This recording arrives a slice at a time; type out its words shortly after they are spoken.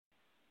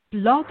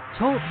Blog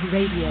Talk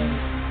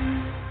Radio.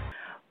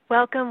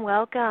 Welcome,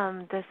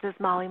 welcome. This is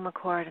Molly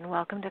McCord, and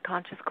welcome to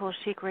Conscious Cool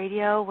Chic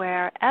Radio,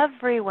 where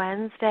every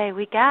Wednesday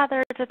we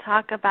gather to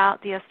talk about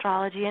the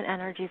astrology and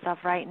energies of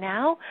right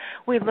now.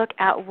 We look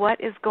at what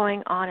is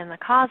going on in the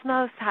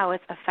cosmos, how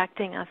it's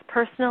affecting us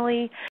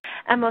personally,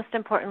 and most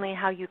importantly,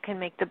 how you can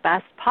make the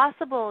best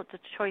possible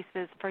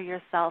choices for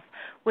yourself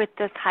with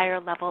this higher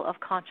level of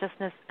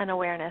consciousness and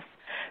awareness.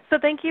 So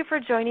thank you for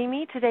joining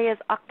me. Today is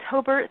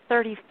October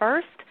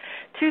 31st,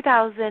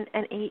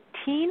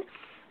 2018.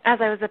 As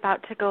I was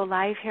about to go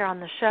live here on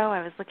the show,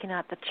 I was looking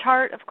at the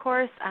chart, of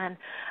course, and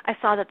I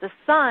saw that the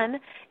sun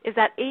is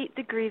at 8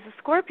 degrees of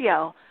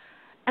Scorpio.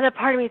 And a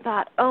part of me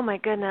thought, oh my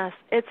goodness,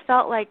 it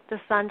felt like the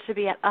sun should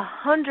be at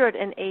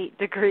 108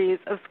 degrees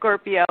of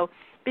Scorpio,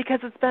 because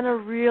it's been a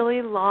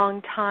really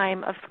long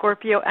time of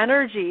Scorpio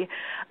energy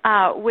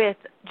with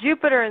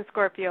Jupiter in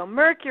Scorpio,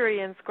 Mercury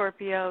in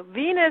Scorpio,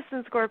 Venus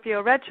in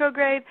Scorpio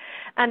retrograde,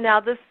 and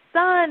now the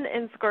sun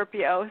in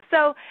Scorpio.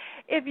 So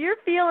if you're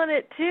feeling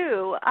it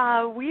too,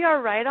 we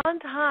are right on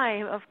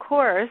time, of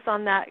course,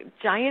 on that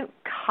giant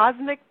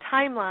cosmic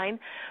timeline,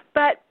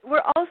 but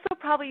we're also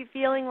probably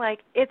feeling like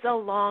it's a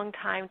long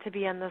time to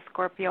be in the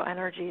Scorpio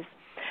energies.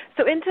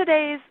 So in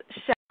today's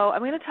show,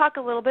 I'm going to talk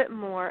a little bit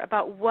more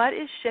about what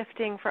is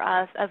shifting for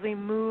us as we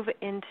move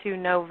into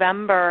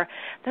November.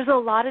 There's a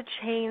lot of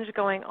change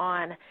going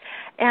on,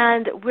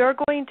 and we're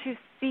going to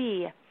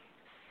see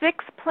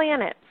 6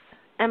 planets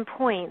and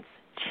points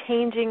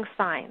changing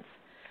signs: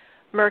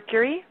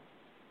 Mercury,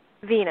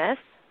 Venus,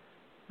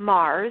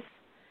 Mars,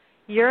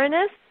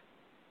 Uranus,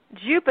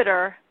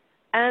 Jupiter,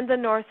 and the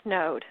North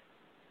Node.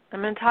 I'm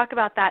going to talk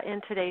about that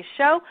in today's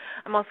show.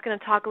 I'm also going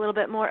to talk a little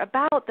bit more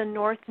about the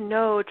North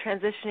Node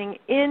transitioning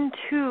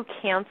into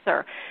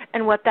Cancer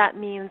and what that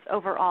means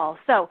overall.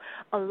 So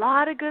a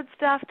lot of good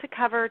stuff to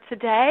cover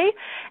today,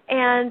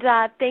 and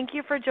thank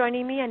you for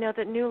joining me. I know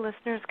that new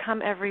listeners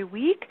come every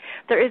week.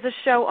 There is a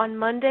show on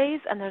Mondays,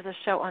 and there's a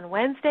show on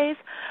Wednesdays.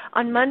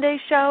 On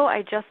Monday's show,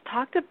 I just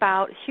talked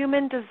about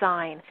human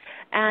design,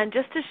 and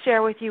just to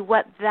share with you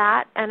what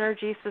that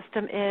energy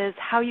system is,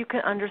 how you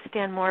can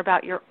understand more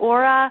about your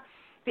aura,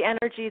 the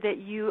energy that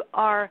you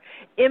are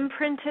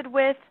imprinted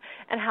with,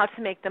 and how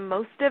to make the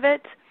most of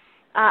it.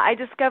 I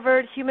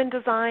discovered human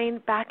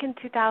design back in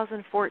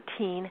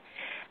 2014,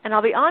 and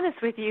I'll be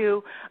honest with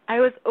you, I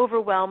was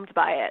overwhelmed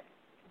by it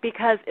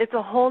because it's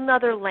a whole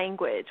nother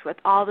language with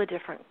all the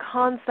different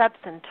concepts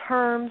and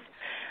terms,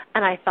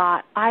 and I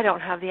thought, I don't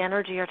have the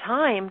energy or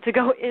time to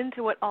go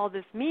into what all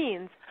this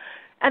means.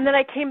 And then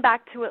I came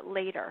back to it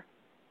later.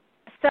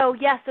 So,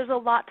 yes, there's a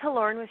lot to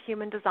learn with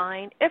human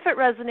design, if it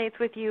resonates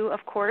with you,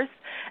 of course,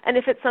 and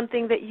if it's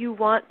something that you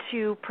want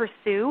to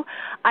pursue.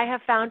 I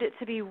have found it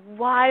to be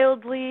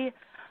wildly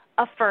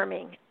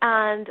affirming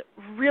and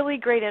really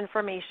great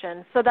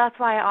information. So that's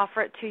why I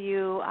offer it to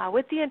you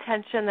with the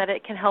intention that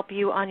it can help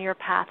you on your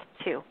path,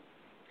 too.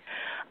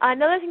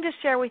 Another thing to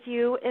share with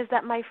you is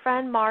that my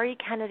friend Mari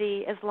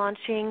Kennedy is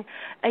launching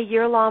a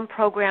year-long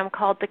program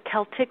called the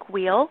Celtic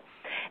Wheel,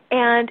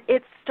 and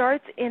it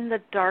starts in the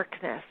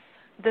darkness.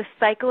 The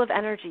cycle of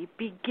energy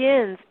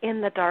begins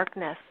in the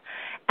darkness.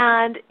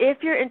 And if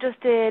you're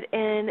interested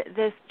in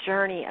this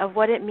journey of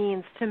what it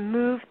means to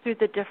move through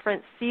the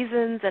different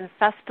seasons and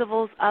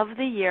festivals of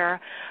the year,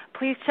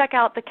 please check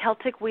out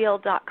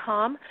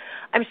thecelticwheel.com.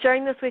 I'm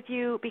sharing this with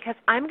you because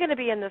I'm going to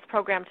be in this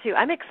program too.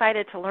 I'm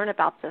excited to learn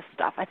about this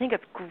stuff. I think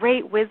it's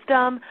great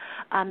wisdom,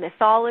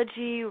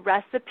 mythology,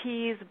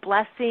 recipes,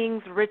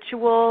 blessings,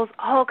 rituals,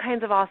 all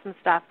kinds of awesome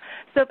stuff.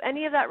 So if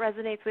any of that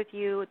resonates with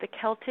you,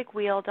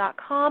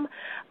 thecelticwheel.com,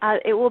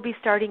 it will be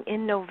starting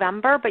in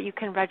November, but you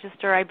can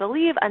register, I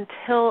believe,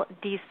 until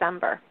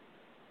December.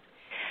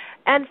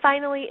 And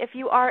finally, if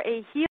you are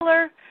a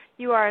healer,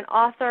 you are an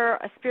author,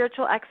 a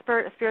spiritual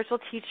expert, a spiritual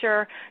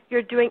teacher,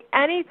 you're doing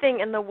anything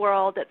in the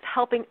world that's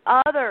helping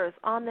others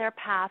on their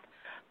path,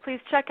 please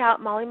check out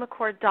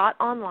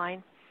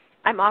mollymccord.online.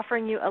 I'm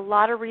offering you a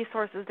lot of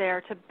resources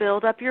there to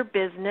build up your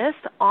business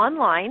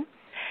online.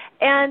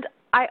 And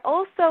I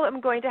also am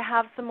going to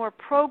have some more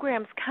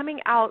programs coming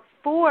out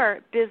for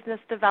business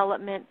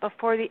development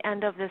before the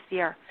end of this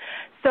year.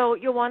 So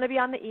you'll want to be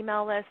on the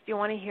email list. You'll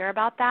want to hear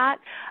about that.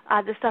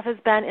 This stuff has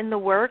been in the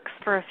works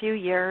for a few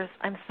years.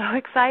 I'm so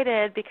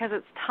excited because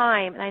it's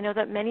time, and I know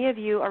that many of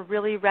you are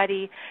really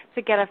ready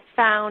to get a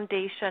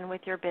foundation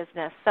with your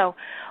business. So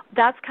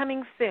that's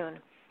coming soon.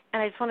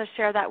 And I just want to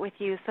share that with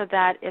you so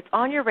that it's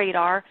on your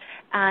radar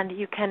and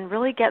you can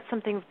really get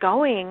some things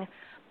going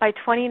by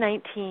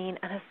 2019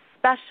 and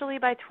especially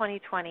by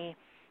 2020,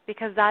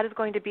 because that is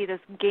going to be this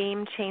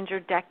game-changer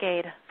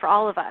decade for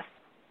all of us.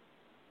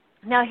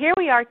 Now, here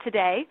we are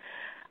today,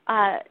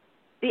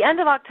 the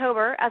end of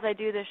October, as I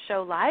do this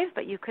show live,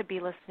 but you could be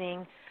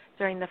listening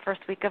during the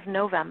first week of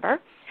November.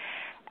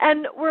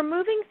 And we're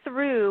moving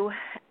through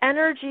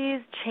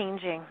energies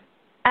changing.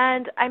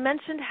 And I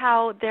mentioned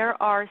how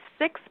there are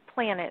 6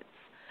 planets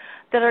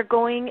that are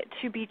going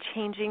to be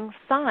changing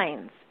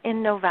signs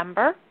in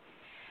November.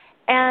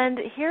 And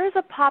here's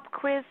a pop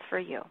quiz for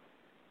you.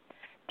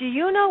 Do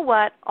you know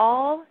what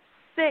all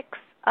 6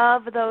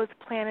 of those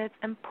planets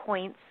and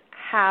points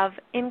have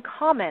in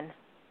common?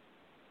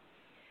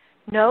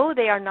 No,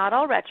 they are not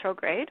all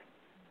retrograde,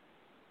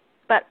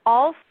 but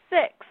all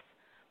 6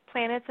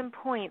 planets and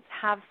points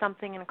have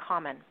something in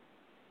common.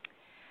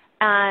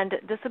 And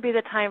this would be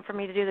the time for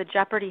me to do the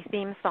Jeopardy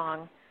theme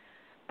song,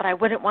 but I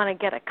wouldn't want to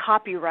get a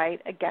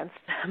copyright against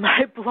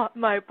my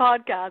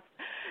podcast,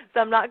 so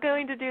I'm not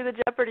going to do the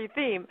Jeopardy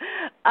theme.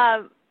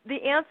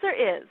 The answer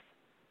is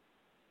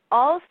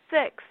all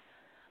 6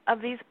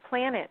 of these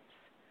planets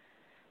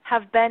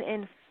have been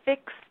in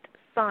fixed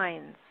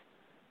signs.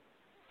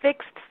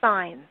 Fixed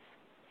signs.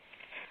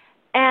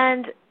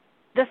 And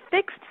the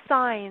fixed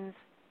signs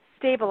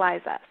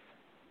stabilize us.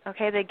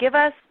 Okay, they give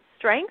us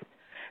strength.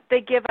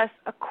 They give us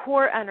a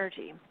core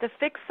energy. The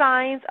fixed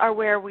signs are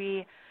where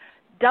we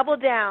double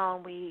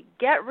down, we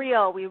get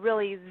real, we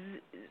really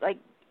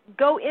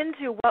go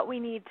into what we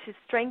need to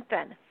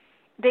strengthen.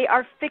 They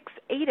are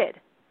fixated.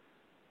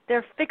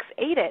 They're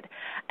fixated.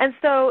 And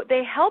so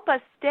they help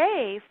us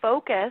stay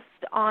focused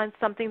on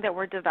something that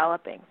we're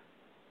developing.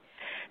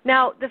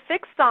 Now, the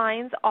fixed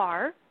signs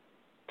are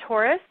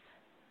Taurus,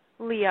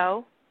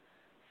 Leo,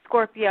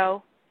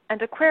 Scorpio,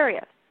 and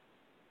Aquarius.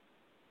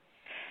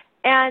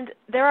 And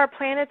there are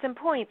planets and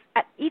points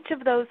at each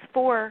of those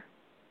 4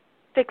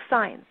 fixed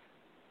signs.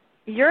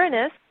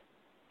 Uranus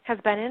has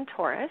been in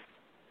Taurus.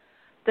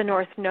 The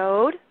North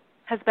Node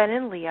has been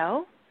in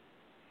Leo.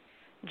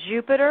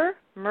 Jupiter,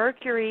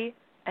 Mercury,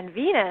 and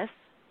Venus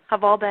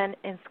have all been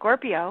in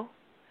Scorpio.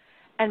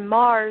 And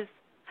Mars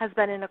has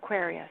been in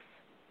Aquarius.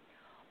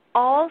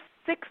 All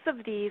 6 of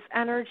these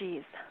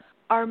energies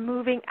are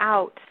moving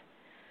out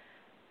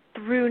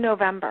through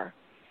November.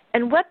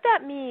 And what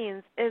that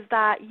means is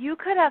that you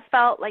could have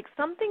felt like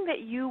something that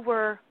you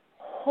were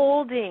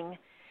holding,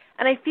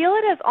 and I feel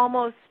it as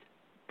almost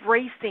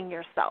bracing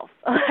yourself,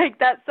 like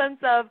that sense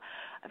of,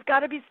 I've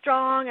got to be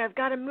strong, I've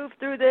got to move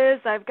through this,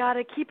 I've got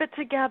to keep it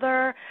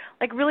together,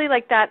 like really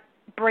like that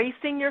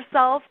bracing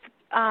yourself,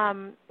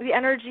 the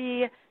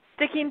energy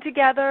sticking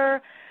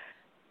together,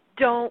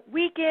 don't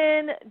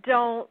weaken,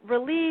 don't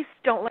release,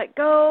 don't let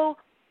go.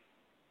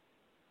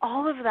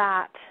 All of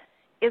that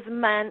is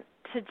meant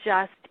to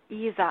just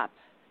ease up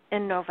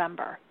in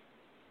November,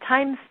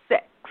 times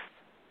 6.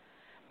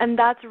 And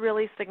that's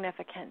really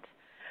significant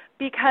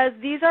because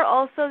these are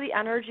also the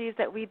energies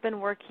that we've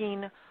been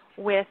working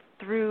with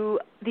through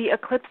the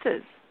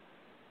eclipses.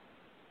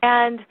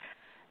 And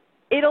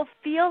it'll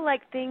feel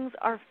like things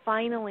are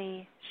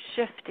finally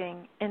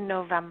shifting in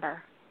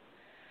November.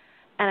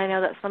 And I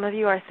know that some of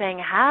you are saying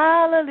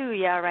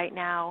hallelujah right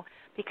now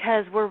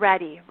because we're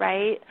ready,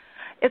 right?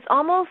 It's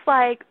almost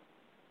like,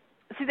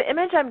 see, the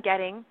image I'm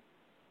getting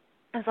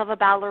is of a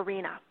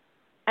ballerina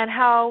and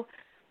how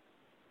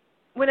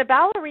when a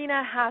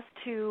ballerina has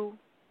to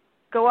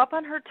go up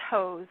on her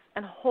toes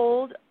and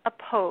hold a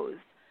pose,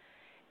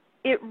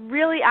 it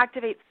really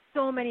activates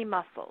so many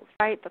muscles,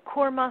 right? The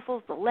core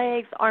muscles, the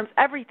legs, the arms,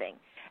 everything.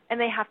 And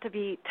they have to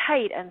be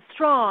tight and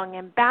strong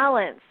and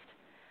balanced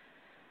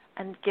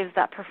and gives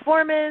that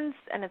performance,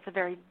 and it's a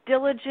very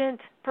diligent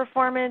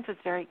performance. It's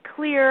very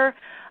clear.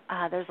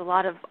 There's a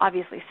lot of,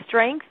 obviously,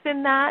 strength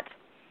in that.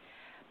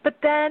 But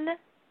then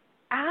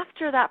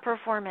after that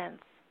performance,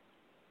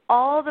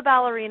 all the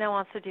ballerina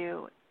wants to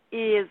do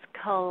is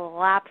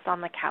collapse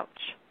on the couch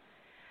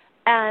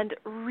and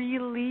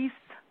release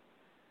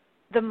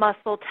the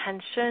muscle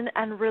tension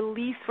and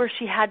release where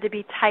she had to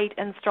be tight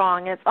and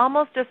strong. It's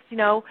almost just, you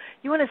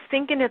want to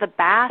sink into the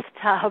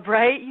bathtub,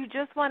 right? You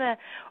just want to,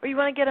 or you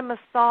want to get a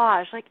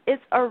massage. Like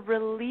it's a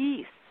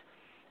release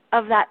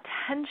of that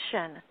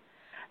tension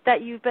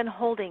that you've been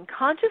holding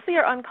consciously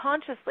or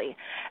unconsciously.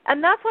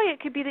 And that's why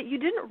it could be that you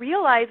didn't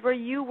realize where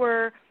you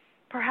were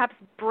perhaps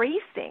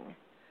bracing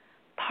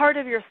part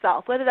of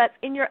yourself, whether that's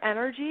in your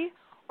energy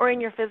or in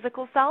your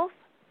physical self.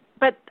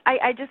 But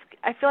I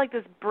feel like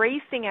this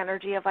bracing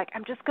energy of like,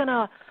 I'm just going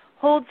to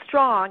hold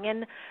strong.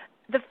 And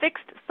the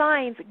fixed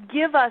signs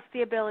give us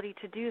the ability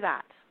to do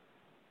that.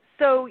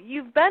 So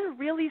you've been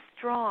really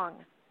strong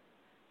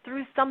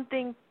through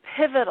something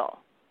pivotal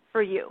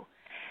for you.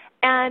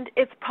 And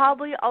it's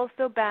probably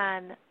also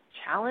been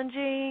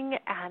challenging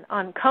and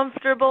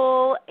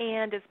uncomfortable,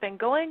 and it's been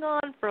going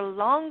on for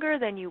longer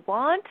than you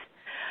want.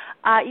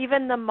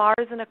 Even the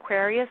Mars and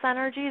Aquarius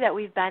energy that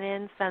we've been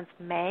in since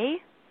May,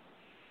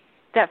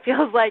 that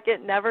feels like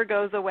it never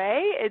goes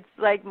away. It's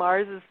like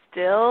Mars is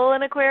still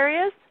in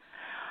Aquarius.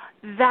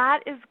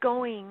 That is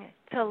going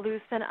to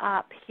loosen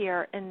up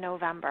here in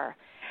November.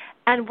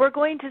 And we're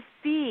going to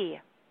see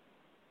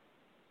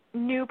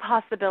new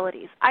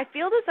possibilities. I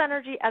feel this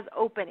energy as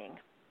opening.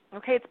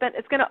 Okay,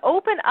 it's going to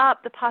open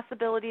up the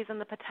possibilities and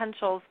the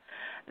potentials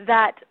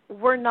that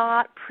were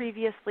not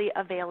previously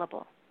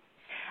available.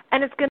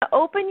 And it's going to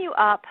open you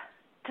up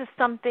to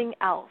something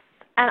else.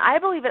 And I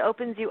believe it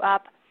opens you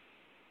up.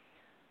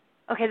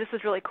 Okay, this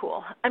is really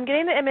cool. I'm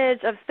getting the image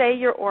of, say,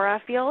 your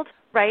aura field,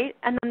 right?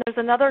 And then there's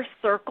another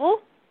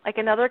circle, like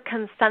another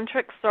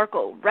concentric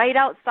circle right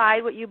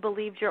outside what you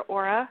believed your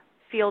aura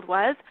field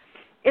was.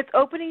 It's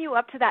opening you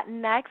up to that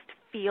next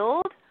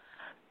field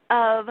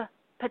of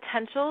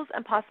potentials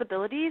and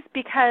possibilities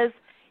because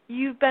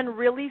you've been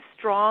really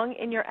strong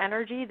in your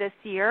energy this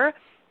year,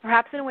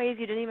 perhaps in ways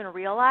you didn't even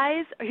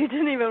realize or you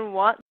didn't even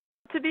want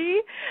to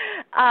be,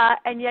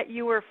 and yet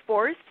you were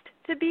forced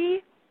to be.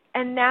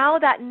 And now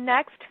that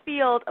next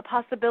field of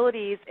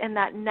possibilities in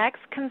that next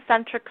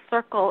concentric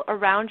circle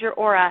around your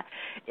aura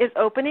is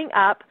opening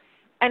up,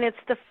 and it's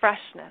the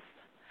freshness.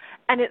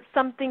 And it's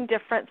something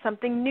different,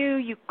 something new.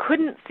 You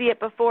couldn't see it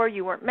before.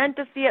 You weren't meant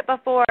to see it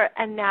before,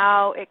 and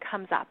now it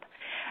comes up.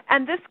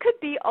 And this could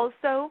be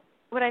also,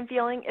 what I'm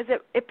feeling is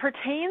it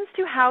pertains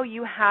to how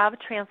you have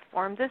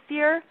transformed this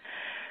year,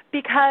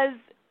 because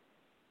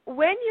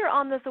when you're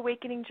on this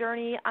awakening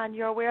journey and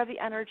you're aware of the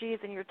energies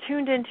and you're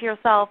tuned into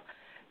yourself,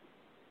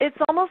 it's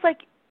almost like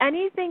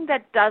anything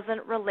that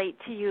doesn't relate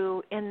to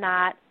you in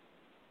that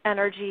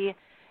energy,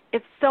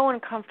 it's so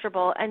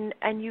uncomfortable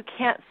and you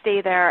can't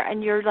stay there,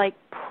 and you're like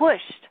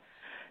pushed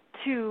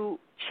to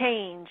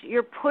change.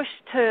 You're pushed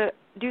to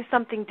do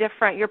something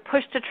different. You're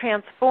pushed to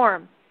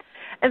transform.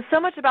 And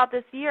so much about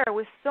this year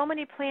with so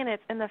many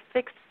planets in the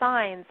fixed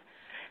signs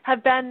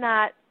have been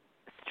that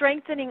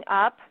strengthening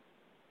up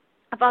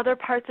of other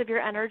parts of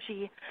your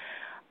energy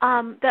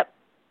that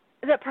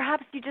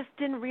perhaps you just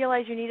didn't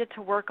realize you needed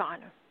to work on.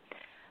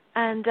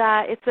 And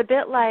it's a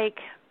bit like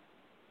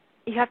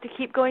you have to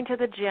keep going to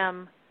the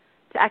gym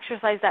to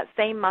exercise that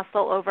same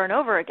muscle over and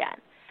over again.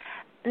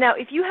 Now,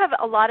 if you have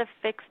a lot of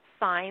fixed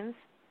signs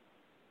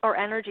or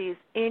energies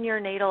in your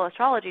natal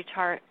astrology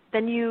chart,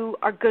 then you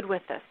are good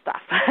with this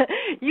stuff.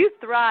 You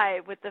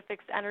thrive with the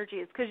fixed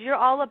energies because you're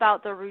all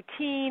about the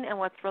routine and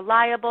what's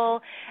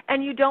reliable,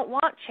 and you don't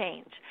want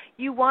change.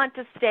 You want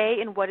to stay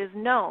in what is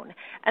known.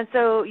 And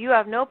so you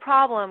have no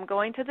problem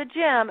going to the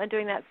gym and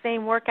doing that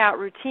same workout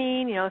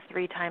routine,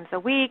 3 times a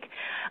week.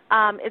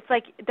 It's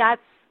like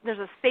there's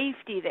a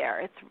safety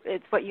there.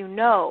 It's what you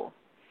know.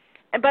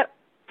 But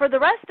for the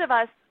rest of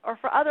us, or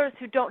for others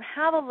who don't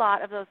have a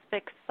lot of those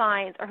fixed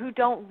signs or who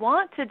don't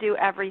want to do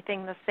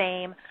everything the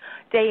same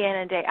day in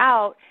and day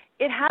out,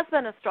 it has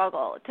been a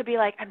struggle to be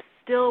like, I'm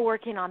still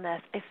working on this.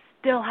 I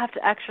still have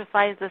to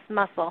exercise this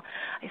muscle.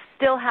 I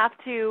still have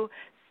to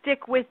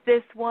stick with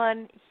this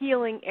one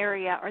healing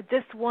area or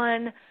this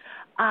one,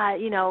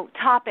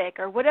 topic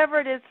or whatever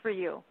it is for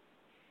you.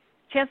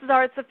 Chances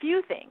are it's a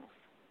few things.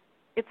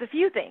 It's a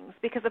few things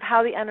because of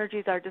how the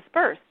energies are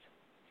dispersed.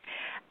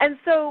 And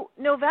so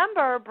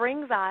November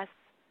brings us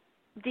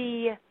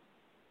the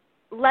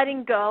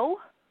letting go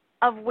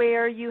of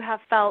where you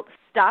have felt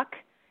stuck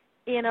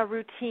in a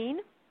routine.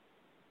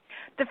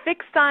 The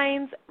fixed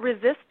signs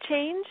resist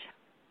change.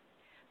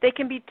 They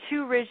can be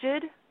too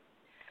rigid.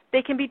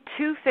 They can be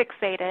too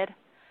fixated.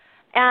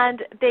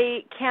 And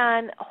they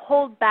can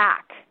hold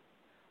back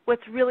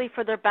what's really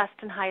for their best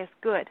and highest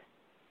good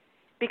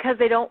because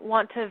they don't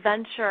want to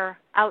venture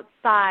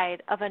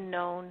outside of a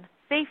known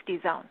safety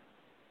zone.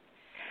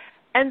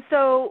 And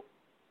so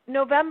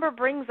November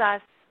brings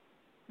us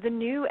the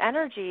new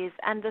energies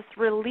and this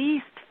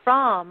release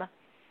from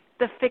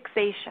the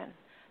fixation,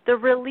 the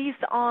release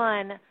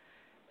on,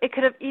 it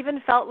could have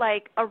even felt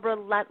like a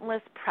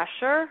relentless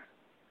pressure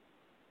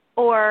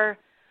or,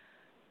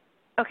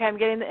 okay, I'm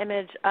getting the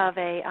image of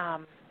a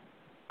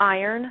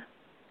iron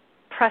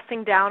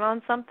pressing down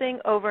on something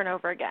over and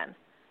over again.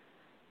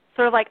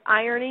 Sort of like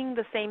ironing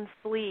the same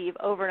sleeve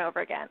over and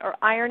over again, or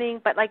ironing,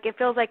 but like it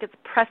feels like it's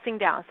pressing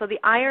down. So the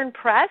iron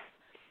press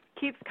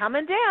keeps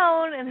coming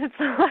down, and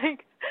it's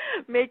like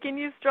making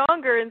you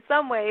stronger in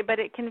some way, but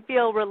it can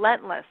feel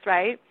relentless,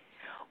 right?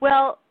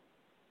 Well,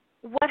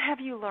 what have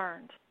you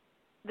learned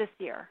this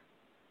year?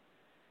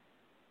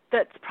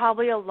 That's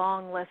probably a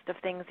long list of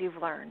things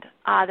you've learned.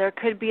 There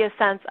could be a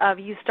sense of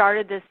you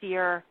started this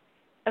year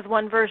as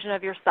one version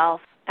of yourself,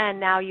 and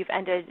now you've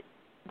ended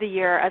the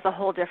year as a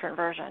whole different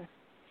version.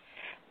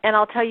 And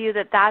I'll tell you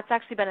that that's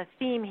actually been a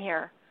theme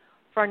here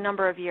for a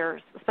number of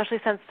years, especially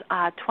since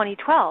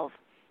 2012,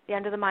 the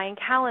end of the Mayan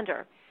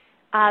calendar.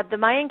 The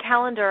Mayan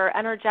calendar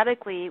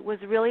energetically was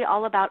really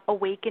all about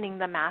awakening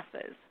the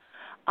masses.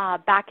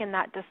 Back in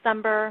that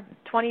December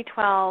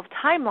 2012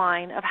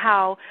 timeline of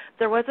how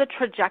there was a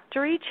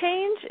trajectory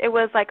change. It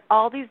was like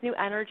all these new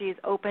energies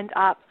opened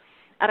up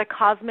at a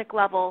cosmic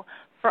level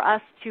for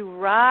us to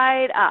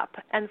ride up.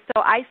 And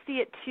so I see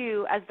it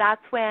too as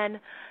that's when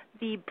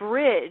the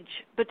bridge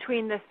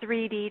between the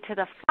 3D to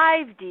the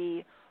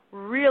 5D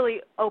really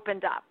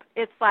opened up.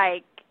 It's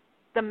like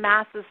the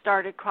masses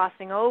started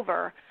crossing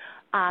over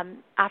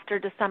after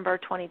December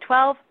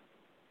 2012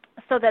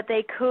 so that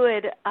they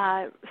could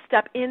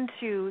step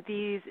into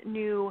these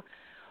new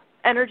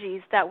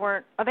energies that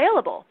weren't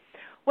available.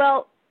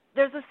 Well,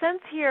 there's a sense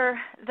here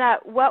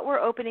that what we're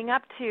opening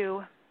up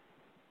to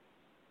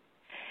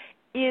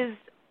is,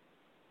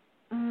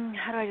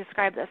 how do I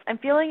describe this? I'm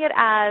feeling it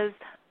as,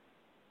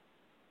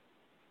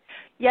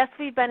 yes,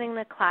 we've been in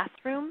the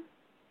classroom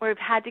where we've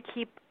had to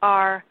keep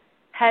our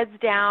heads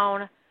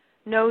down,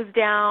 nose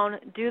down,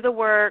 do the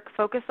work,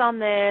 focus on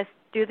this,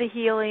 do the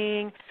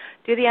healing,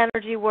 do the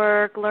energy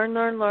work, learn,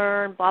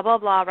 blah, blah,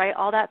 blah, right,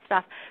 all that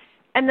stuff.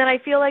 And then I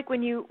feel like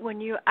when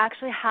you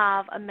actually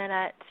have a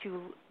minute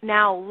to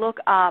now look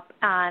up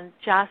and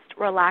just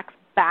relax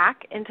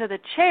back into the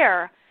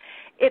chair,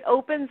 it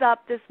opens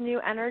up this new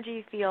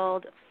energy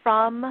field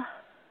from,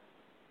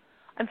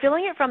 I'm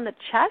feeling it from the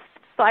chest.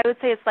 So I would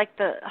say it's like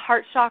the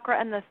heart chakra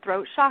and the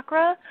throat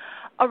chakra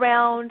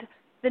around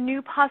the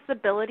new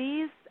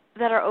possibilities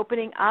that are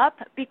opening up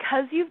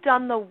because you've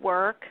done the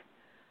work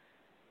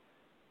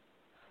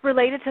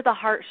related to the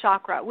heart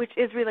chakra, which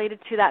is related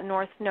to that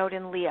North Node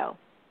in Leo.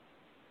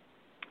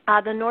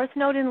 The North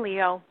Node in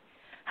Leo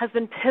has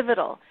been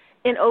pivotal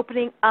in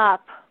opening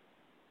up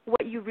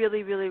what you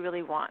really, really,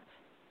 really want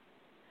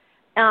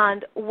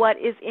and what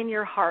is in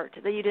your heart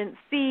that you didn't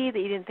see, that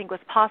you didn't think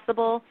was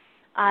possible.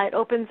 It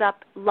opens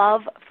up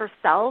love for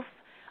self,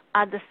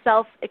 the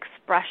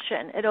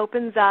self-expression. It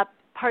opens up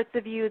parts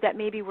of you that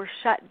maybe were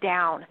shut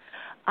down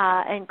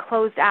and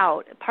closed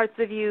out, parts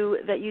of you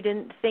that you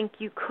didn't think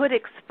you could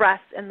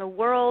express in the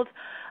world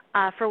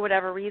for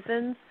whatever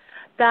reasons.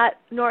 That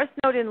North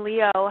Node in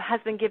Leo has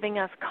been giving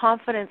us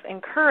confidence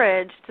and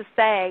courage to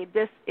say,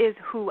 this is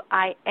who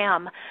I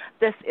am.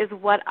 This is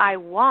what I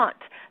want.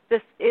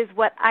 This is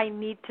what I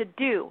need to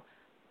do.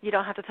 You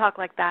don't have to talk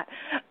like that.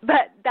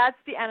 But that's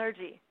the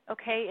energy,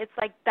 okay? It's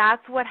like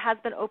that's what has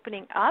been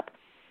opening up.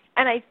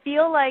 And I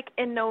feel like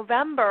in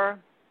November,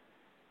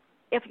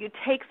 if you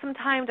take some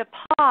time to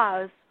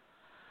pause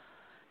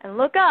and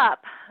look up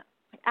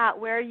at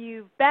where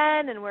you've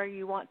been and where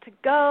you want to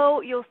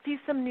go, you'll see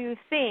some new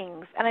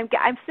things. And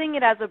I'm seeing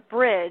it as a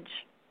bridge,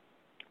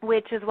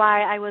 which is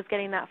why I was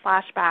getting that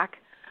flashback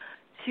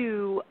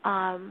to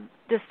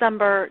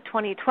December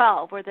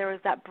 2012, where there was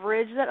that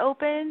bridge that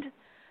opened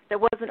that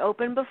wasn't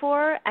open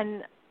before.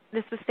 And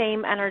this is the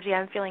same energy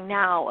I'm feeling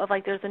now of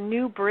like there's a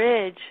new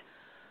bridge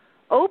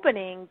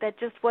opening that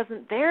just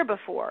wasn't there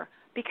before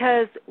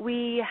because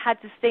we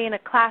had to stay in a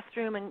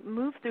classroom and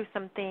move through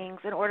some things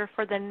in order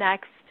for the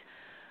next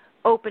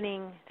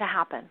opening to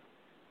happen.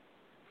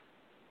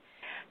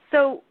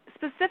 So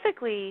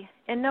specifically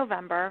in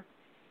November,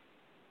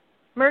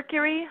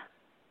 Mercury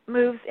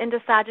moves into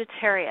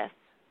Sagittarius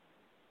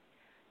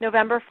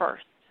November 1st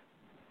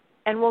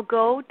and will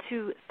go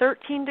to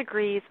 13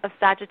 degrees of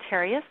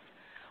Sagittarius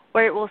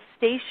where it will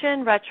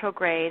station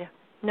retrograde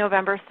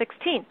November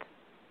 16th.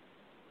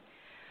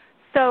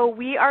 So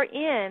we are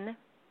in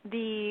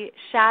the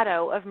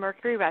shadow of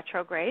Mercury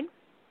retrograde,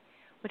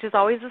 which is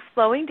always a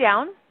slowing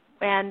down.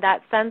 And that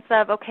sense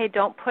of, okay,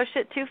 don't push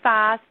it too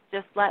fast,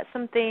 just let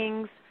some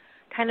things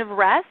kind of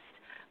rest.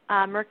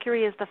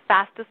 Mercury is the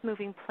fastest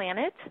moving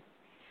planet.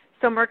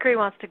 So Mercury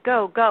wants to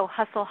go,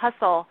 hustle,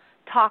 hustle,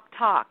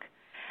 talk.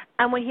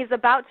 And when he's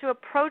about to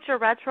approach a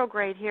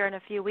retrograde here in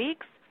a few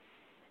weeks,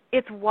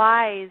 it's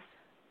wise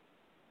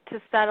to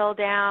settle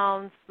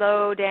down,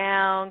 slow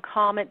down,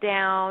 calm it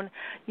down,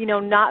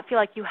 not feel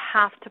like you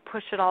have to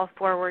push it all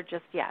forward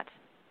just yet.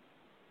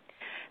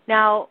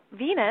 Now,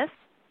 Venus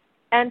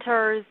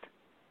enters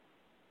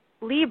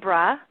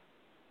Libra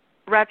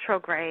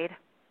retrograde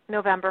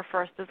November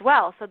 1st as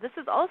well. So this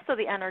is also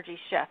the energy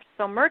shift.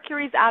 So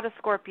Mercury's out of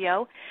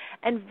Scorpio,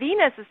 and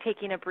Venus is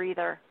taking a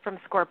breather from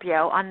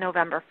Scorpio on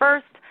November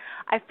 1st.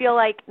 I feel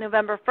like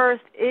November 1st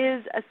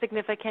is a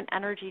significant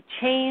energy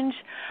change.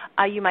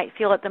 You might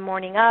feel it the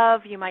morning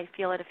of. You might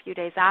feel it a few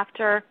days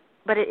after.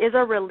 But it is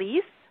a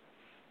release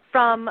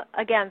from,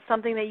 again,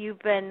 something that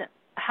you've been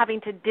having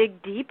to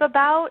dig deep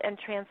about and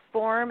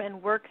transform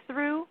and work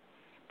through.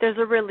 There's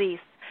a release.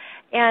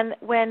 And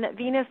when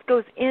Venus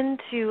goes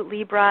into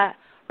Libra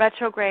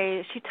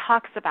retrograde, she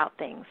talks about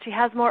things. She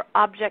has more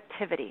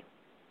objectivity.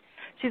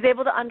 She's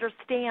able to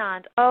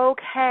understand,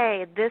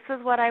 okay, this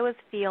is what I was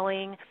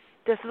feeling.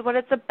 This is what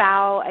it's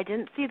about. I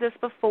didn't see this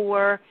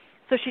before.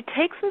 So she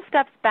takes some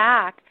steps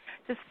back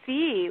to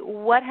see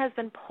what has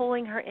been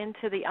pulling her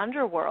into the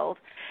underworld,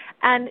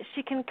 and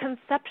she can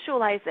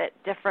conceptualize it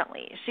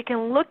differently. She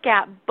can look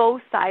at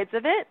both sides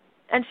of it,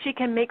 and she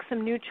can make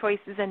some new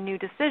choices and new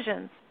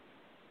decisions.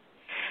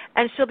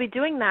 And she'll be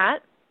doing that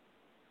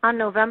on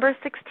November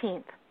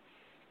 16th,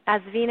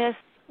 as Venus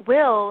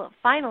will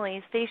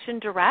finally station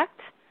direct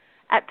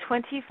at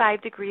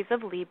 25 degrees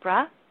of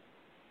Libra.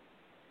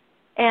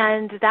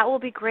 And that will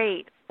be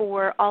great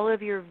for all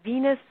of your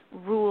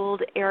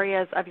Venus-ruled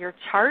areas of your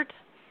chart.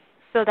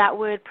 So that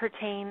would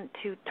pertain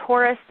to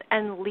Taurus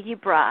and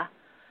Libra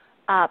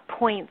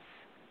points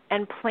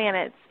and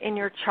planets in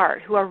your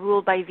chart who are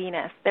ruled by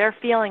Venus. They're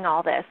feeling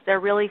all this. They're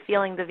really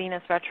feeling the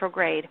Venus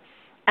retrograde.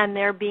 And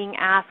they're being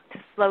asked to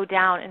slow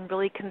down and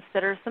really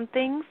consider some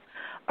things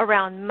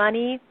around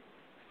money,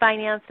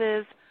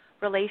 finances,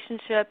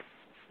 relationships,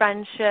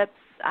 friendships,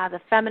 the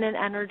feminine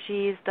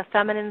energies, the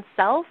feminine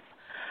self,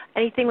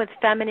 anything with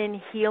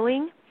feminine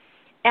healing,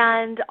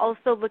 and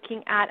also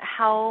looking at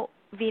how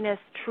Venus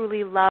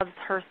truly loves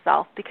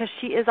herself, because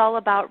she is all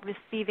about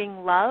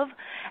receiving love,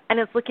 and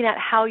it's looking at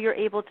how you're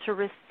able to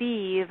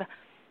receive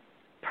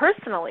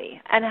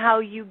personally and how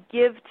you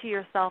give to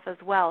yourself as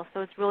well. So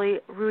it's really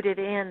rooted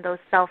in those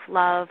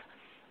self-love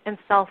and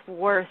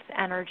self-worth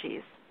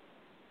energies.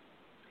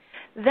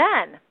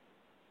 Then,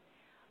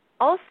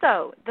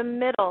 also the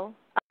middle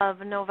of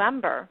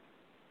November,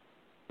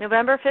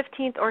 November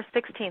 15th or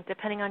 16th,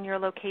 depending on your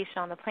location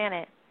on the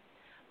planet,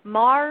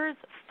 Mars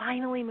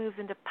finally moves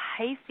into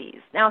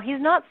Pisces. Now, he's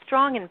not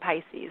strong in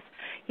Pisces.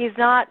 He's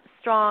not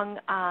strong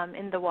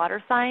in the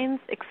water signs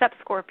except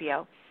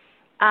Scorpio.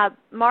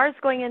 Mars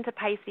going into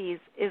Pisces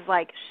is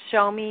like,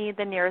 show me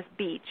the nearest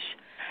beach.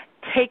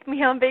 Take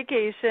me on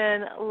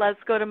vacation. Let's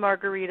go to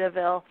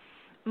Margaritaville.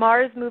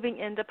 Mars moving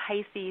into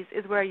Pisces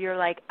is where you're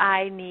like,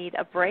 I need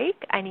a break.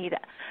 I need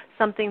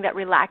something that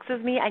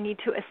relaxes me. I need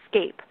to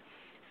escape.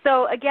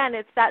 So, again,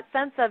 it's that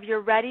sense of you're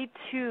ready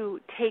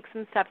to take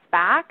some steps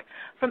back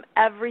from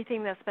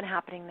everything that's been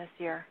happening this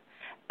year.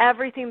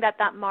 Everything that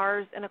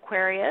Mars in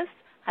Aquarius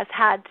has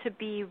had to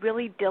be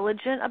really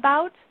diligent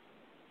about.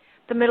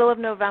 The middle of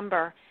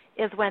November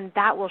is when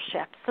that will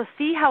shift. So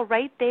see how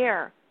right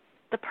there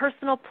the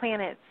personal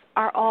planets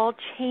are all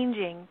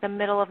changing the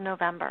middle of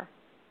November.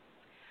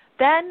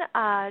 Then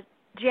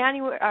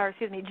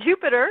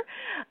Jupiter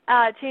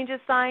changes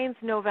signs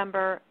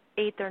November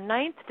 8th or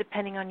 9th,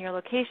 depending on your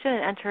location,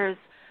 and enters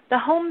the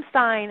home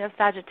sign of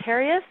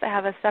Sagittarius. I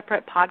have a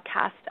separate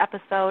podcast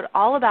episode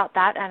all about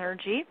that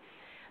energy.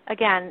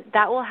 Again,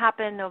 that will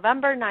happen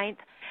November 9th,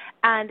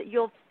 and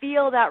you'll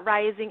feel that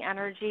rising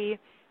energy.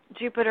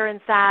 Jupiter in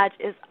Sag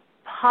is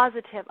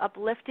positive,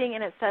 uplifting,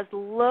 and it says,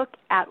 look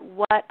at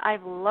what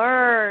I've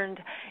learned.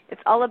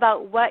 It's all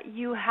about what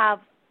you have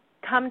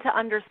come to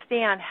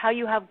understand, how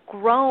you have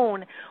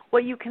grown,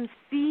 what you can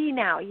see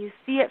now. You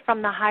see it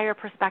from the higher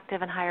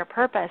perspective and higher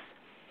purpose.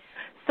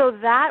 So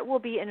that will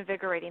be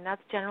invigorating.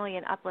 That's generally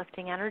an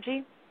uplifting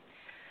energy.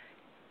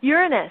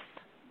 Uranus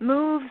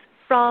moves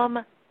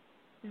from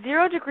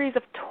 0 degrees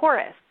of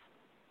Taurus.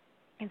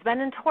 It's been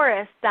in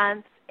Taurus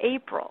since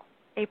April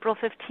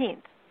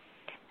 15th.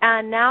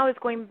 And now is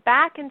going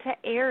back into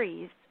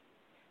Aries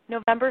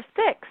November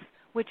 6th,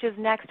 which is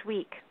next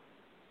week.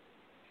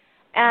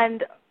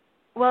 And,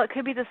 well, it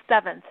could be the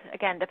 7th.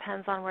 Again,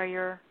 depends on where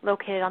you're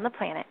located on the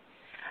planet.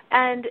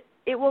 And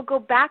it will go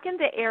back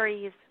into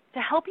Aries to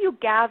help you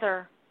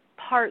gather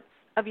parts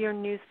of your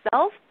new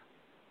self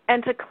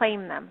and to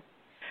claim them.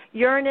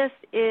 Uranus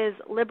is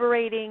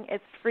liberating,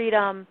 it's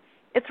freedom,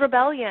 it's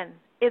rebellion.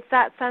 It's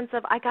that sense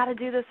of, I got to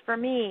do this for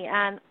me,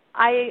 and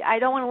I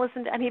don't want to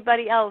listen to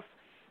anybody else.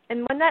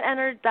 And when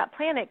that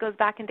planet goes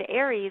back into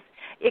Aries,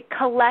 it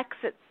collects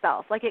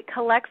itself, like it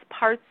collects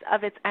parts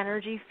of its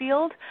energy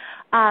field,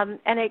 and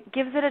it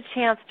gives it a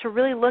chance to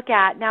really look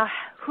at, now,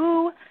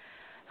 who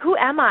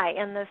am I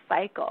in this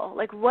cycle?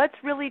 Like, what's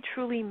really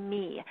truly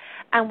me?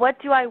 And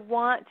what do I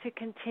want to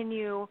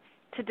continue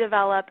to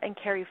develop and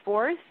carry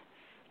forth?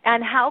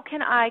 And how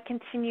can I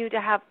continue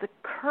to have the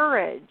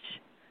courage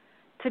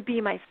to be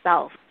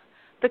myself,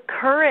 the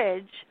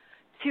courage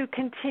to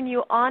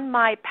continue on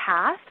my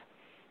path,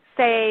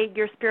 say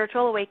your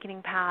spiritual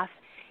awakening path,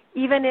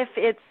 even if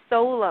it's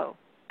solo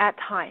at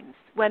times,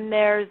 when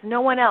there's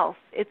no one else.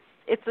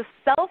 It's a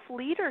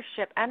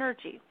self-leadership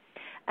energy.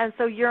 And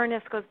so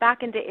Uranus goes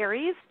back into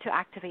Aries to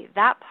activate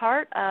that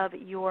part of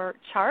your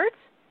chart.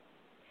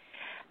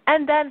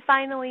 And then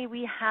finally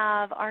we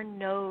have our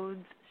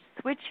nodes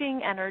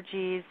switching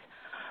energies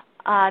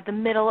the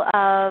middle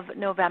of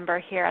November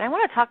here. And I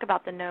want to talk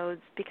about the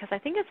nodes because I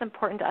think it's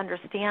important to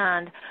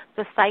understand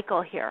the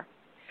cycle here.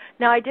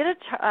 Now, I did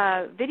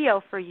a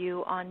video for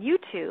you on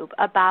YouTube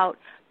about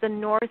the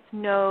North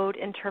Node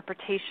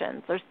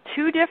interpretations. There's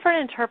two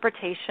different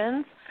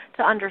interpretations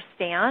to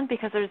understand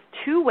because there's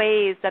two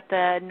ways that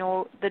the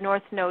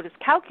North Node is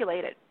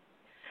calculated.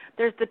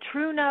 There's the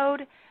true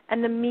node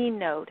and the mean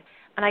node.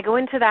 And I go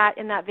into that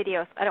in that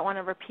video, so I don't want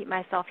to repeat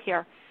myself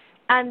here.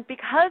 And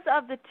because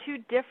of the two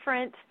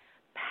different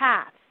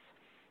paths,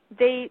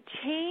 they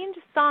change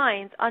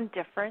signs on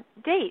different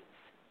dates.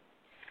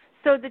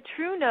 So the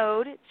true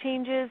node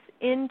changes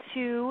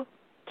into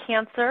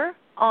Cancer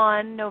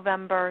on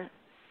November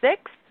 6th,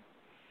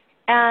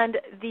 and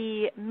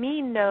the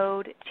mean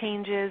node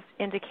changes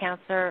into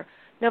Cancer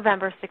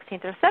November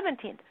 16th or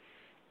 17th.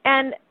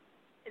 And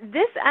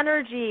this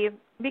energy,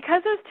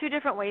 because there's two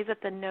different ways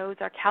that the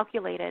nodes are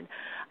calculated,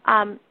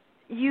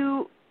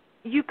 you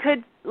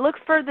could look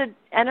for the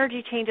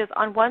energy changes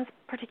on one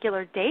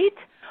particular date,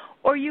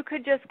 or you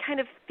could just kind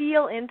of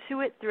feel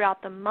into it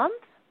throughout the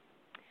month.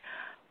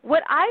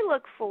 What I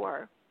look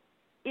for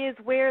is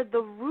when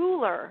the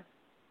ruler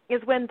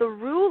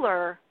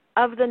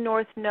of the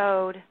North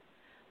Node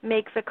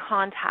makes a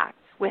contact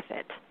with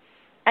it.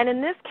 And in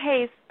this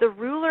case, the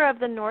ruler of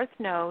the North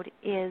Node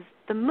is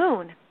the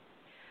moon,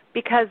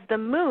 because the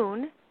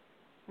moon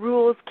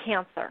rules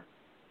Cancer,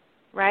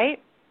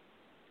 right?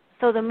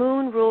 So the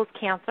moon rules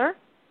Cancer.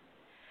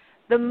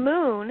 The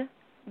moon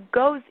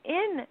goes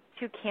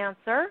into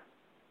Cancer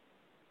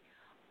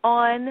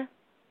on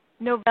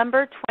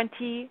November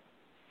 25th,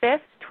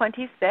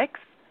 26th,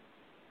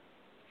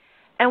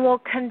 and will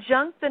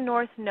conjunct the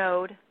North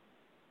Node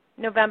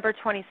November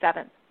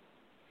 27th.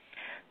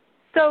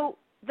 So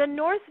the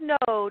North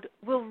Node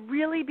will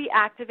really be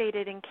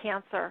activated in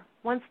Cancer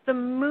once the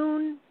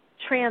moon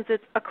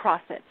transits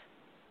across it.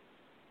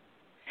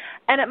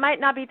 And it might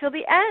not be till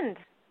the end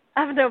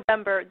of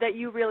November that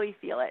you really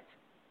feel it.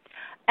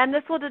 And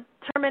this will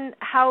determine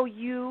how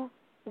you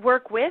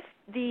work with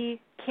the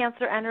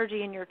Cancer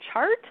energy in your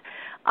chart,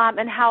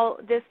 and how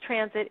this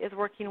transit is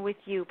working with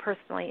you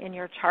personally in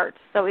your chart.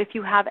 So if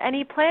you have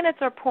any planets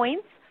or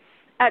points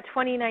at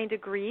 29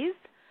 degrees,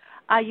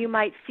 you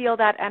might feel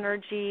that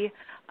energy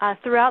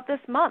throughout this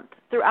month,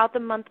 throughout the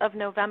month of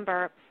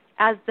November,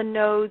 as the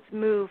nodes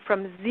move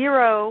from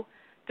 0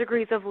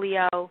 degrees of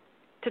Leo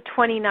to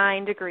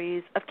 29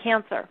 degrees of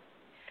Cancer.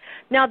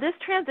 Now, this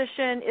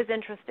transition is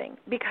interesting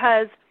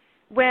because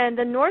when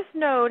the North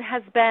Node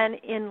has been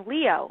in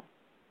Leo,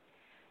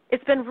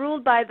 it's been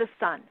ruled by the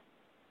Sun.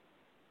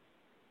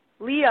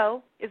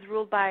 Leo is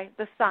ruled by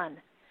the Sun.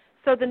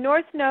 So the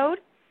North Node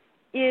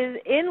is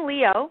in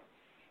Leo.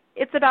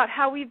 It's about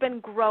how we've been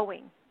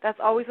growing. That's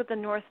always what the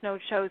North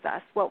Node shows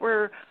us, what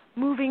we're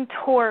moving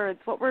towards,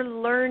 what we're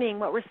learning,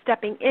 what we're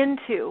stepping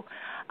into,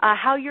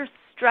 how you're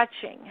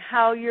stretching,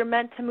 how you're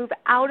meant to move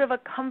out of a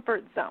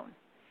comfort zone.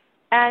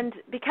 And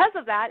because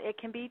of that, it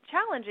can be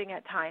challenging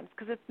at times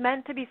because it's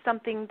meant to be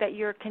something that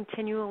you're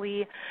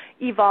continually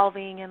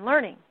evolving and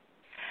learning.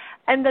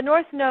 And the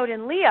North Node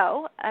in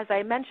Leo, as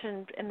I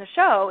mentioned in the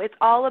show, it's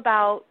all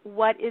about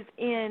what is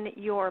in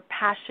your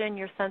passion,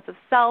 your sense of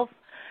self.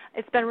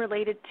 It's been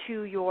related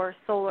to your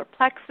solar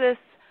plexus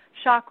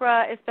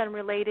chakra. It's been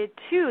related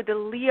to the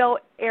Leo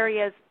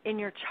areas in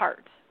your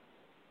chart.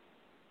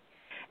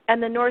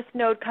 And the North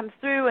Node comes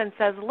through and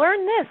says,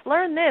 learn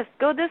this,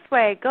 go this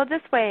way,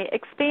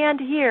 expand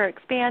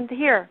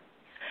here.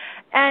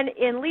 And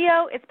in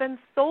Leo, it's been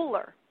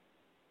solar.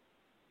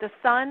 The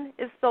Sun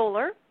is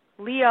solar,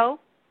 Leo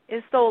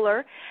is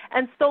solar,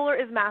 and solar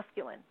is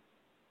masculine.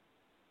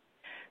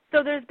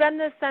 So there's been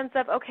this sense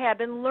of, okay, I've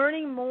been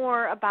learning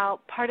more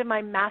about part of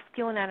my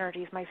masculine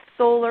energies, my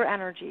solar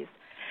energies.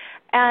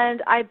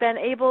 And I've been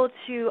able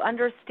to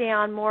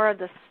understand more of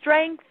the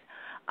strength,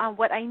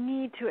 what I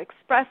need to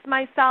express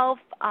myself.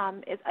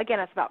 It's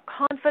about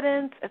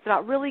confidence. It's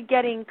about really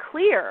getting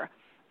clear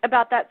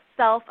about that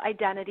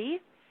self-identity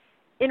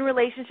in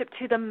relationship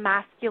to the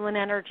masculine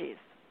energies.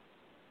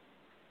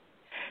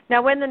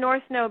 Now, when the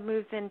North Node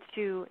moves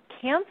into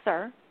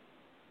Cancer,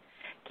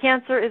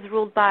 Cancer is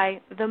ruled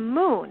by the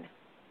Moon.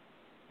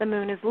 The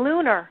Moon is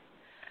lunar.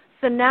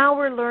 So now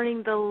we're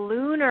learning the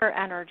lunar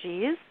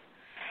energies,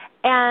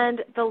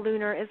 and the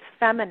lunar is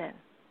feminine.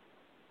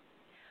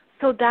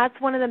 So that's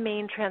one of the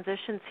main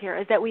transitions here,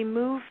 is that we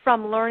move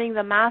from learning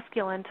the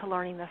masculine to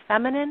learning the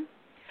feminine,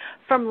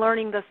 from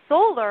learning the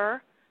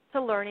solar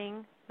to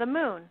learning the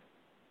moon,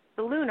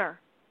 the lunar.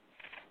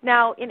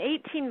 Now, in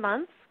 18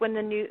 months, when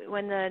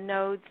the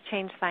nodes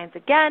change signs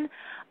again,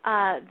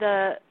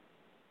 the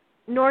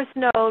North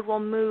Node will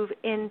move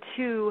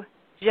into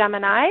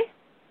Gemini.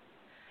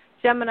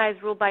 Gemini is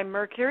ruled by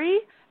Mercury,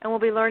 and we'll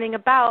be learning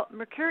about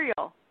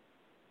mercurial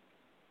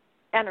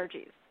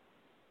energies.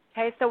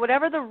 Okay, so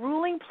whatever the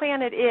ruling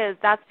planet is,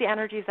 that's the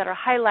energies that are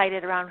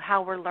highlighted around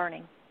how we're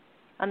learning.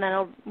 And then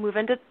it'll move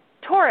into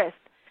Taurus,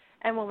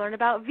 and we'll learn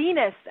about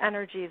Venus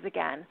energies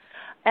again.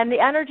 And the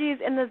energies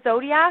in the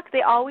zodiac,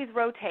 they always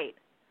rotate.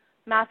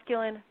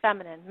 Masculine,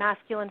 feminine,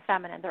 masculine,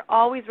 feminine. They're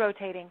always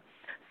rotating.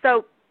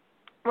 So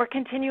we're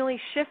continually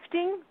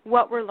shifting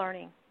what we're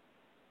learning.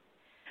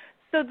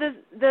 So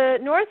the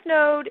North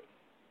Node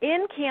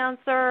in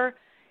Cancer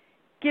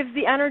gives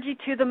the energy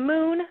to the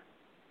moon,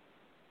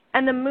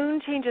 and the moon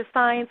changes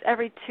signs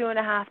every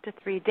 2.5 to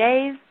 3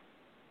 days,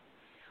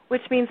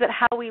 which means that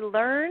how we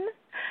learn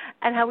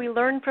and how we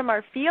learn from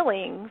our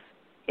feelings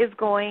is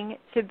going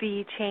to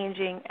be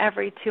changing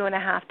every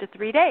 2.5 to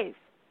 3 days.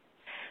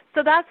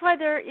 So that's why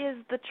there is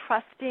the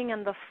trusting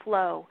and the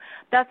flow.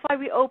 That's why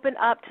we open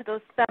up to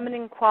those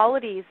feminine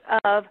qualities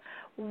of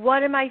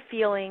what am I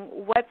feeling,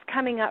 what's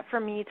coming up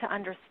for me to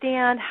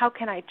understand, how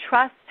can I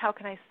trust, how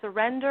can I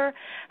surrender,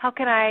 how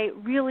can I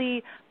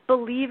really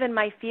believe in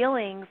my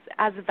feelings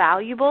as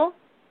valuable.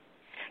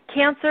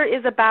 Cancer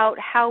is about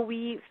how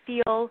we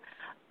feel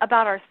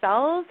about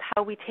ourselves,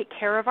 how we take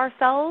care of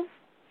ourselves.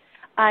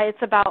 It's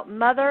about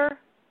mothering,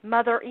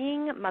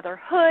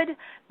 motherhood,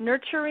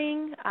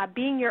 nurturing,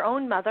 being your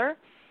own mother,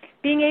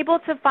 being able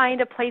to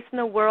find a place in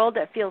the world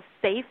that feels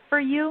safe for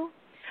you,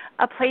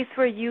 a place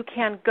where you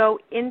can go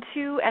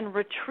into and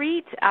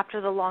retreat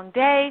after the long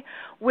day,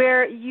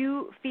 where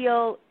you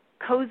feel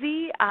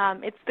cozy.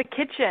 It's the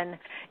kitchen.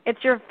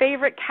 It's your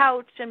favorite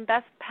couch and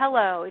best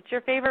pillow. It's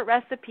your favorite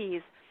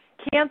recipes.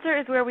 Cancer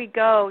is where we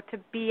go to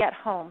be at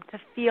home, to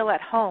feel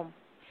at home.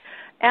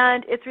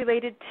 And it's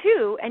related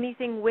to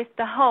anything with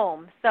the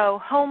home. So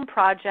home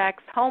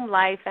projects, home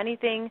life,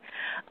 anything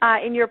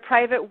in your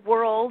private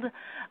world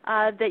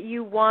that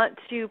you want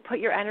to put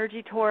your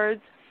energy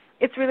towards.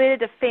 It's related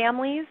to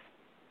families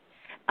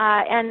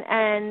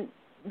and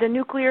the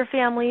nuclear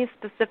family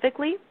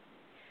specifically.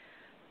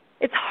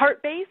 It's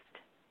heart-based,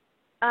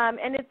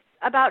 and it's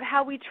about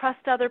how we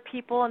trust other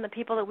people and the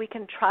people that we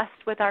can trust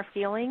with our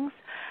feelings,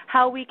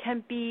 how we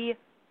can be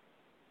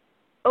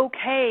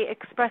okay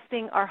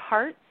expressing our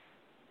hearts.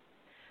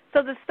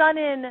 So the sun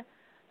in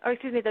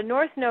the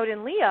North Node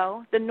in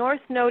Leo,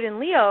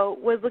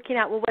 was looking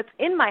at, well, what's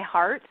in my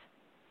heart?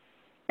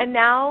 And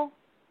now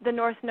the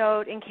North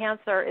Node in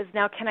Cancer is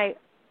now, can I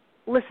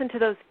listen to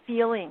those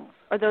feelings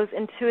or those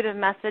intuitive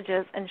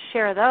messages and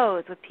share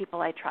those with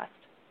people I trust?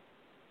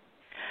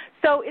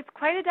 So it's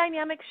quite a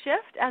dynamic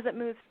shift as it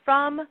moves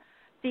from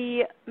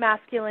the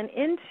masculine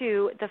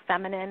into the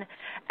feminine.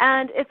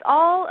 And it's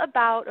all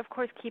about, of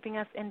course, keeping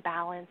us in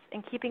balance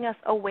and keeping us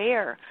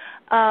aware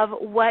of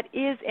what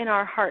is in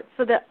our hearts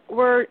so that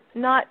we're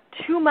not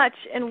too much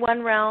in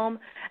one realm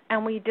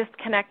and we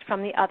disconnect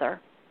from the other.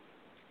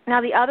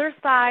 Now, the other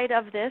side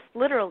of this,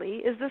 literally,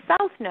 is the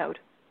South Node.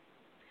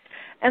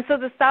 And so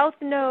the South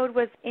Node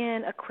was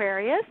in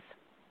Aquarius,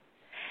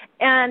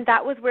 and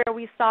that was where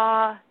we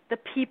saw the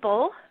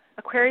people.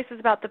 Aquarius is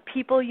about the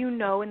people you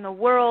know in the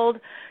world,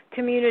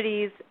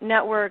 communities,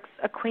 networks,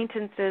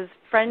 acquaintances,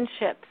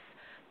 friendships,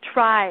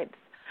 tribes,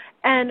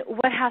 and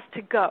what has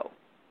to go.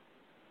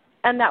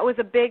 And that was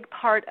a big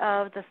part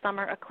of the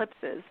summer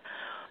eclipses.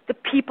 The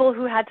people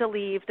who had to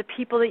leave, the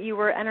people that you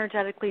were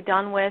energetically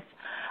done with,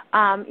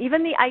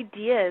 even the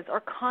ideas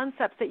or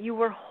concepts that you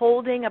were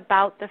holding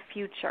about the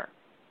future,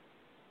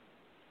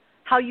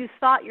 how you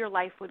thought your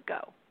life would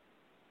go.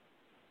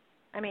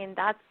 I mean,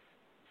 to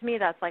me,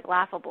 that's like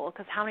laughable,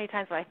 because how many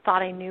times have I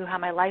thought I knew how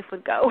my life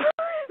would go?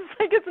 It's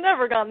like it's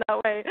never gone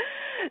that way.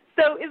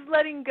 So is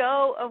letting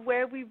go of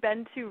where we've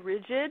been too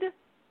rigid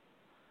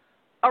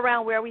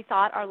around where we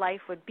thought our life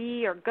would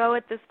be or go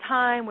at this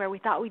time, where we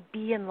thought we'd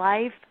be in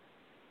life.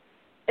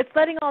 It's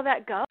letting all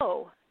that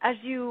go as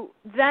you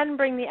then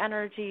bring the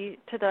energy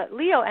to the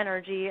Leo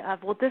energy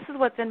of, well, this is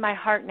what's in my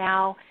heart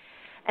now,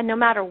 and no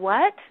matter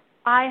what,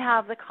 I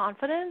have the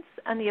confidence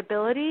and the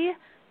ability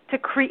to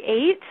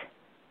create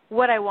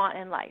what I want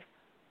in life.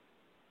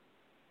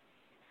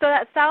 So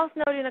that South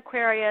Node in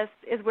Aquarius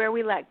is where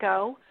we let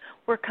go.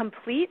 We're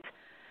complete.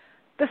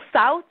 The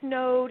South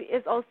Node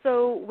is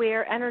also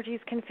where energies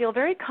can feel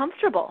very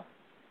comfortable.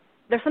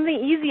 There's something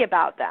easy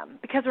about them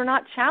because we're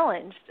not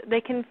challenged.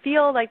 They can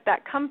feel like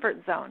that comfort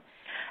zone.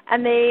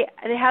 And they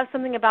have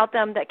something about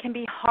them that can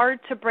be hard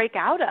to break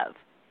out of,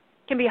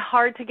 can be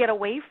hard to get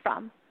away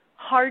from,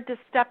 hard to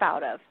step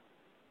out of.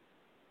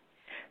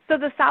 So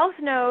the South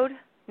Node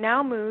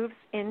now moves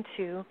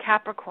into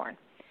Capricorn.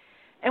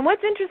 And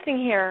what's interesting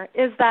here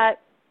is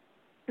that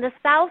the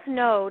South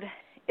Node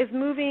is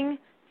moving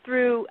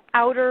through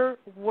outer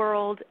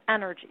world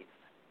energies.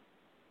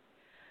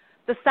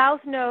 The South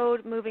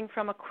Node moving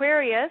from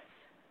Aquarius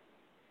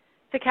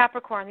to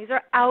Capricorn. These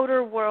are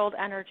outer world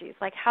energies,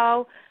 like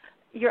how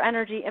your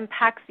energy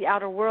impacts the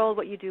outer world,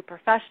 what you do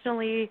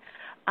professionally,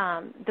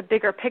 the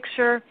bigger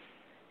picture.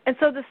 And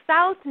so the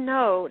South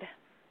Node,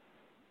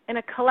 in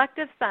a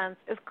collective sense,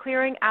 is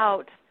clearing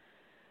out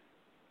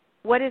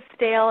what is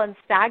stale and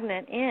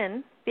stagnant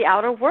in the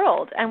outer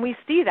world. And we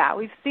see that.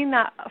 We've seen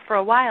that for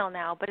a while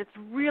now, but it's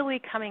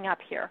really coming up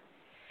here.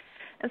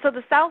 And so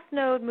the South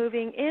Node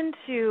moving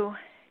into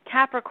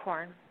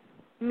Capricorn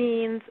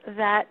means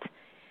that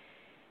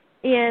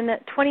in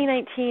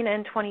 2019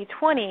 and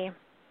 2020,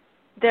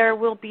 there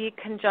will be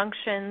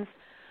conjunctions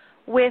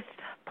with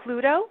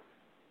Pluto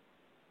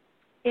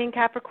in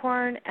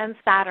Capricorn and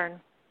Saturn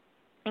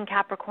in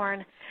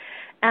Capricorn.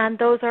 And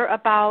those are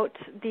about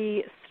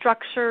the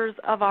structures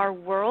of our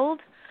world.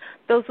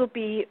 Those will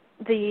be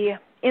the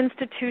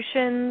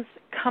institutions,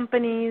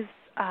 companies,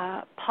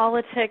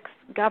 politics,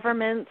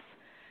 governments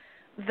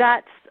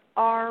that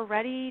are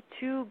ready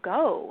to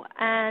go.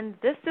 And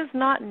this is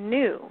not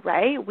new,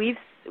 right?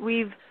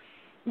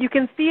 You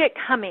can see it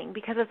coming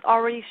because it's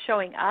already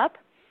showing up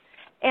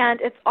and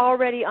it's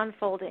already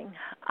unfolding.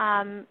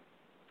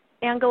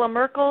 Angela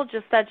Merkel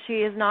just said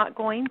she is not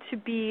going to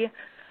be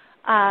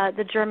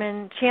the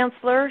German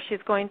chancellor. She's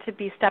going to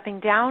be stepping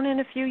down in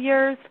a few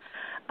years.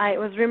 It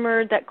was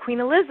rumored that Queen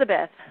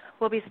Elizabeth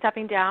will be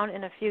stepping down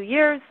in a few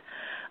years.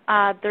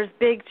 There's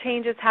big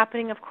changes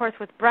happening, of course,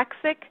 with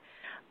Brexit.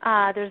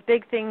 There's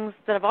big things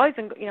that have always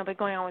been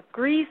going on with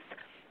Greece.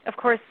 Of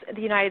course,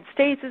 the United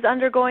States is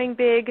undergoing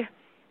big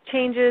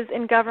changes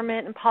in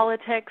government and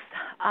politics.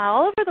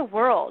 All over the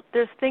world,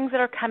 there's things that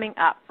are coming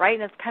up, right?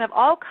 And it's kind of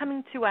all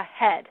coming to a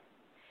head.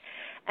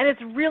 And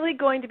it's really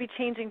going to be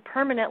changing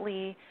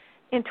permanently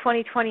in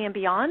 2020 and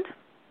beyond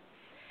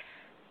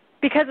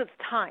because it's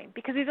time,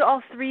 because these are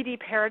all 3D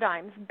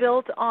paradigms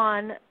built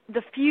on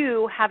the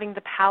few having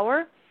the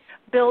power,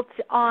 built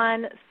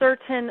on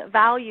certain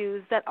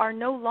values that are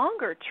no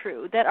longer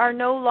true, that are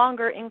no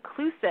longer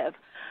inclusive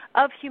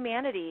of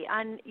humanity.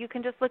 And you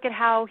can just look at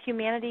how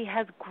humanity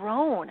has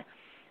grown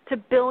to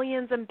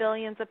billions and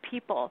billions of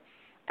people.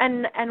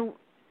 And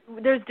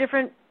there's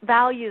different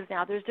values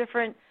now. There's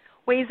different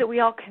ways that we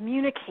all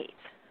communicate,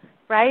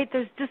 right?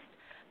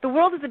 The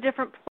world is a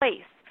different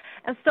place.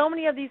 And so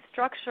many of these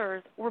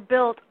structures were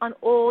built on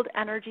old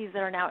energies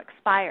that are now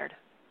expired.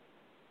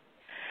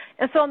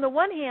 And so on the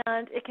one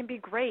hand, it can be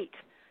great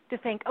to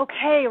think,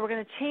 okay, we're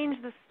going to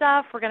change this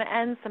stuff. We're going to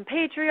end some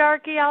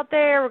patriarchy out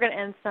there. We're going to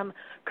end some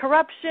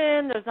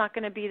corruption. There's not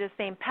going to be the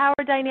same power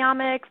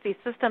dynamics. These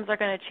systems are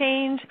going to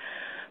change.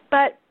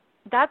 But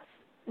that's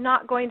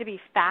not going to be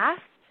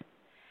fast,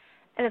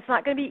 and it's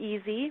not going to be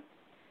easy,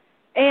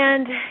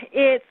 and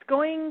it's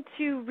going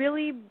to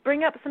really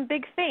bring up some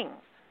big things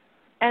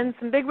and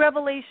some big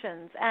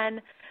revelations,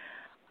 and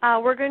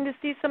we're going to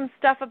see some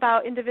stuff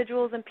about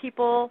individuals and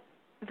people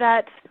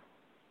that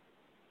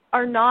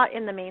are not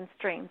in the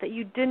mainstream, that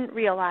you didn't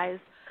realize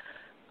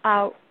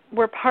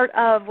were part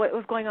of what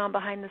was going on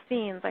behind the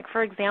scenes. Like,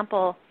 for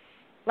example,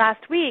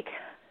 last week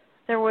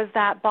there was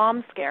that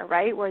bomb scare,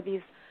 right, where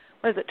these,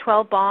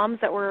 12 bombs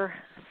that were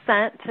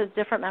sent to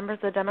different members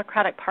of the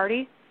Democratic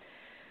Party.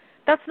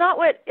 That's not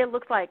what it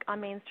looked like on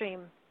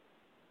mainstream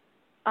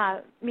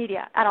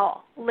media at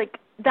all. Like,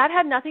 that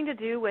had nothing to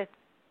do with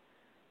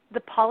the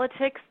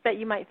politics that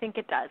you might think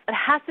it does. It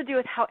has to do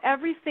with how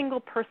every single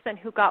person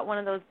who got one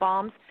of those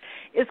bombs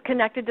is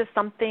connected to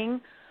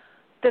something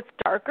that's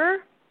darker,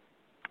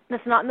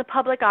 that's not in the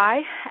public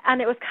eye,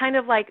 and it was kind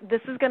of like,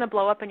 this is going to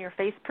blow up in your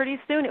face pretty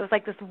soon. It was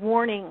like this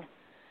warning.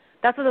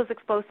 That's what those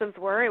explosives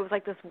were. It was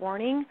like this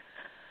warning.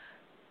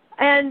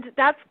 And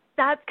that's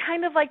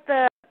kind of like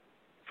the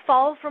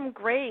fall from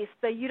grace,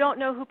 that you don't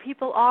know who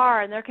people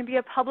are, and there can be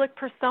a public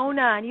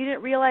persona, and you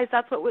didn't realize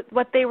that's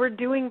what they were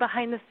doing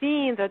behind the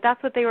scenes, or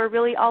that's what they were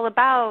really all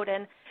about.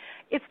 And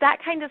it's that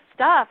kind of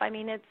stuff. I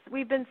mean,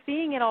 we've been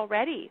seeing it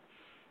already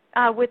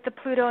with the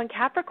Pluto and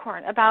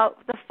Capricorn, about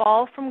the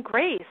fall from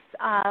grace,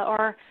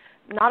 or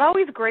not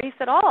always grace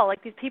at all,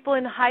 like these people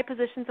in high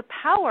positions of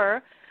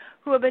power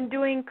who have been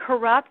doing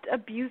corrupt,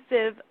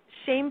 abusive,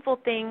 shameful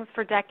things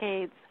for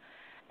decades,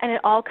 and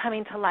it all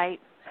coming to light.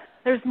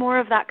 There's more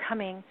of that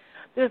coming.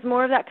 There's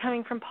more of that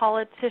coming from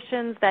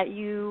politicians that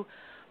you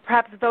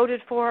perhaps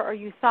voted for or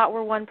you thought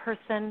were one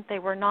person. They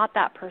were not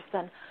that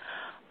person.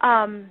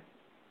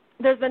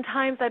 There's been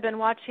times I've been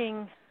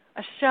watching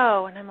a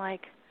show and I'm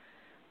like,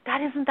 that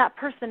isn't that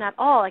person at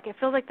all. Like, it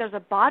feels like there's a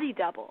body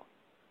double.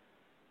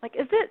 Like,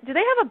 do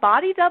they have a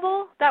body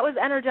double? That was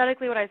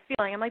energetically what I was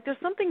feeling. I'm like, there's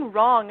something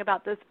wrong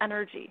about this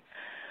energy.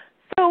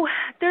 So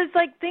there's,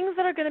 like, things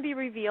that are going to be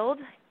revealed.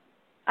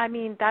 I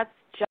mean, that's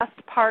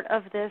just part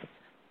of this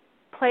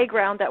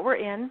playground that we're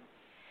in.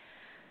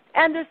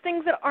 And there's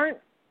things that aren't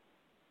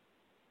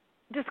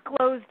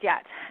disclosed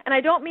yet. And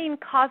I don't mean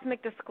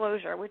cosmic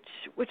disclosure,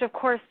 which of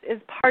course is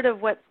part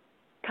of what's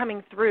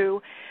coming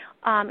through,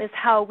 is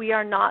how we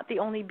are not the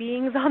only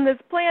beings on this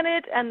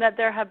planet, and that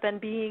there have been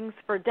beings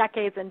for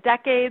decades and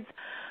decades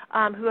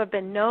who have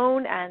been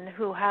known and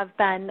who have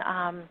been,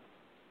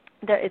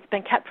 it's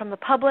been kept from the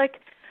public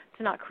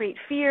to not create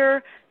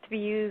fear, to be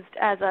used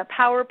as a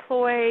power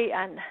ploy,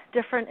 and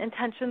different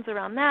intentions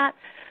around that.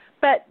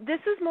 But this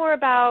is more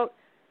about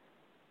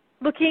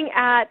looking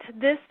at,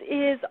 this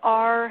is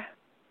our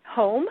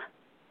home.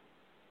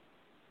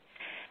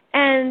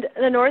 And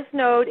the North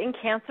Node in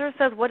Cancer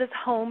says, what does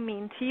home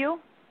mean to you?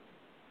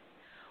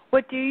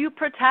 What do you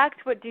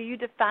protect? What do you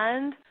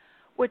defend?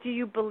 What do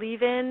you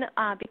believe in?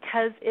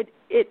 Because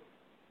it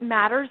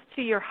matters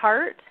to your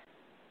heart.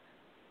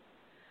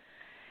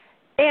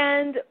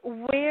 And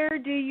where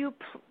do you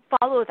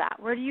follow that?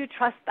 Where do you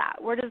trust that?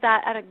 Where does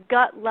that at a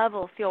gut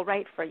level feel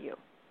right for you?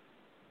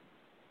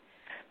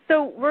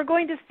 So we're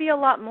going to see a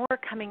lot more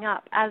coming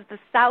up as the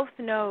South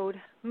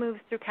Node moves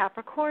through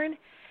Capricorn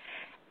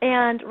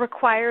and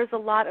requires a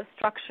lot of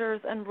structures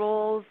and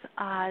roles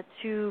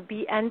to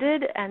be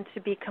ended and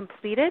to be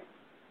completed.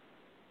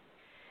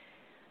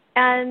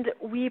 And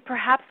we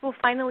perhaps will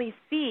finally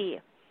see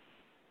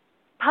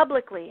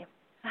publicly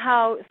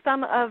how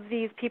some of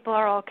these people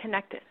are all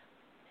connected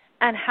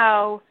and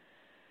how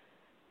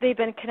they've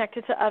been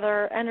connected to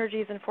other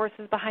energies and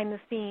forces behind the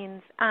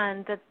scenes,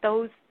 and that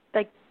those,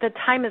 like, the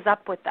time is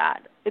up with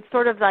that. It's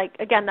sort of like,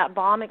 again, that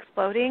bomb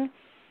exploding.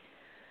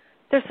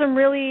 There's some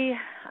really,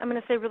 I'm going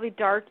to say really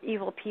dark,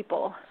 evil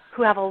people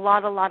who have a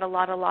lot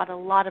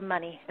of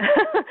money.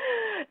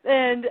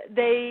 And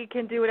they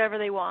can do whatever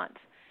they want.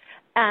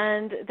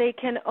 And they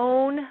can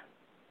own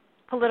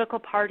political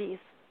parties.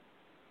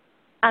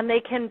 And they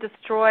can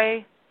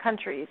destroy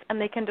countries.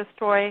 And they can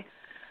destroy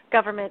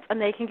governments.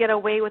 And they can get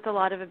away with a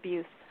lot of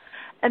abuse.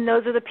 And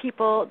those are the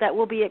people that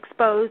will be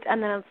exposed.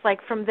 And then it's like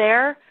from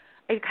there,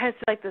 it kind of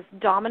feels like this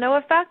domino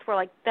effect where,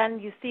 like, then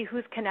you see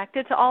who's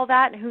connected to all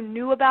that and who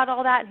knew about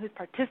all that and who's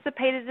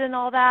participated in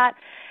all that.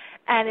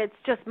 And it's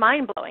just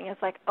mind-blowing.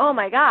 It's like, oh,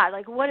 my God,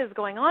 like, what is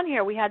going on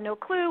here? We had no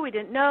clue. We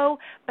didn't know.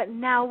 But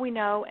now we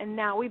know, and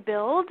now we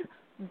build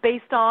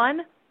based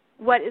on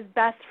what is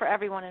best for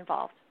everyone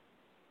involved.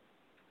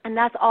 And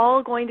that's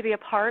all going to be a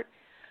part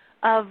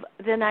of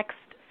the next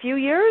few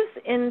years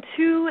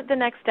into the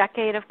next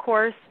decade, of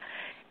course,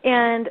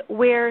 and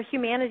where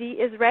humanity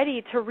is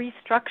ready to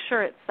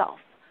restructure itself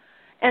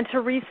and to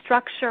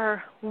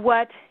restructure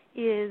what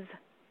is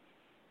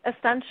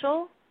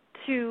essential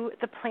to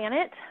the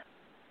planet.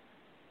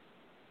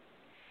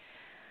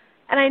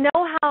 And I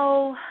know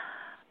how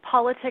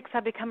politics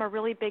have become a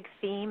really big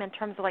theme in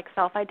terms of, like,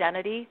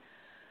 self-identity.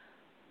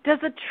 Does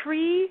a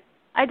tree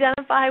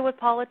identify with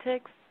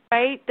politics,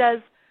 right? Does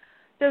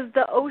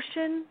the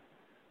ocean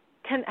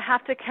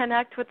have to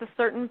connect with a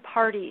certain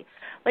party.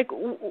 Like,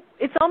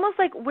 it's almost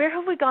like, where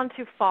have we gone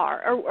too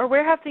far, or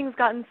where have things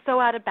gotten so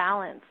out of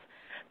balance?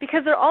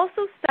 Because they're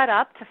also set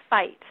up to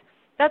fight.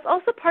 That's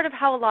also part of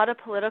how a lot of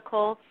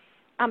political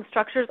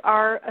structures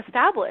are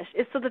established,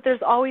 is so that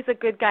there's always a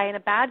good guy and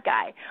a bad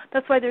guy.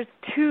 That's why there's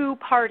 2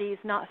 parties,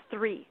 not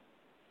 3.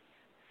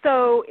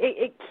 So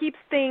it keeps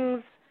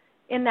things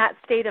in that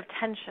state of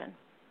tension.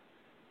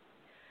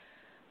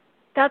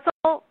 That's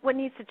all what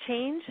needs to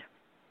change.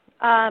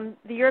 The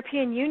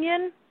European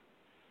Union,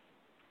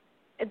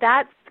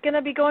 that's going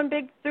to be going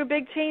through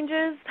big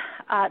changes.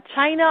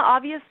 China,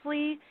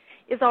 obviously,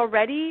 is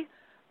already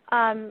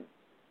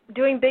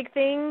doing big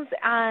things,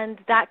 and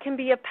that can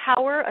be a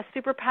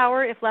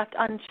superpower, if left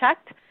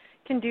unchecked,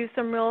 can do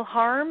some real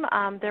harm.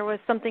 There was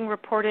something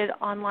reported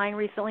online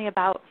recently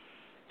about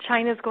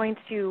China's going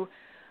to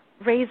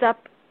raise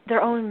up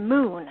their own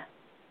moon,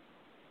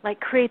 like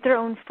create their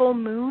own full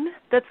moon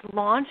that's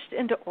launched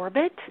into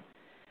orbit.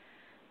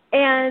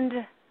 And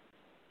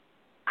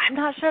I'm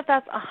not sure if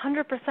that's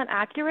 100%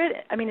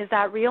 accurate. I mean, is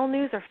that real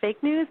news or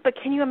fake news? But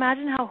can you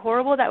imagine how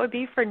horrible that would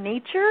be for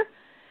nature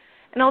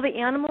and all the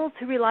animals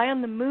who rely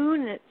on the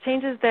moon, and it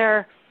changes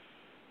their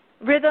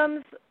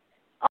rhythms,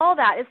 all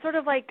that? It's sort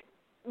of like,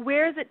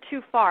 where is it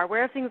too far?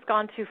 Where have things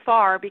gone too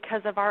far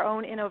because of our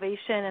own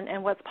innovation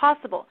and what's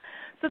possible?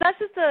 So that's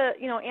just a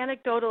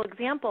anecdotal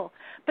example,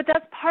 but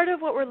that's part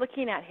of what we're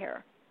looking at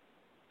here.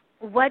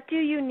 What do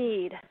you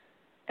need,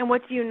 and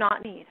what do you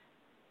not need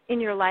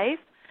in your life?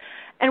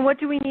 And what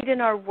do we need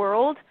in our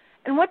world?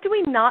 And what do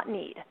we not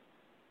need?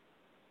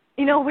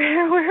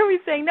 Where are we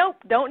saying, nope,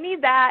 don't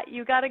need that,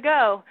 you got to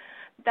go?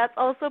 That's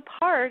also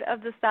part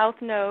of the South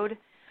Node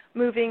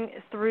moving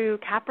through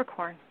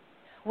Capricorn,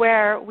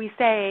 where we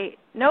say,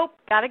 nope,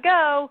 got to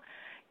go.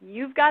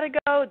 You've got to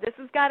go. This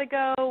has got to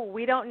go.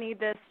 We don't need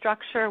this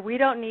structure. We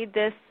don't need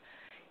this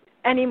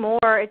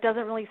anymore. It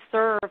doesn't really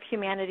serve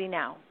humanity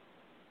now.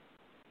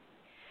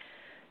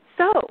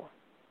 So,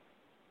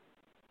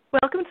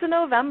 welcome to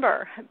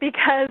November,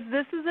 because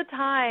this is a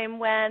time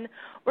when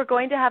we're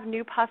going to have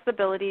new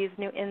possibilities,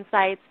 new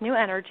insights, new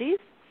energies.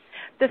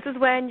 This is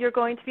when you're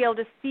going to be able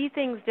to see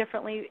things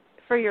differently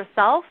for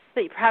yourself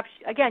that perhaps,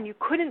 again, you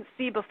couldn't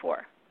see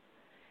before.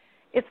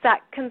 It's that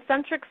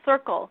concentric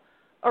circle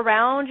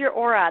around your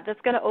aura that's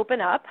going to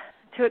open up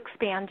to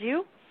expand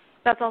you.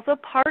 That's also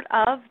part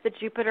of the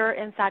Jupiter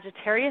in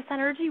Sagittarius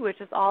energy, which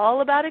is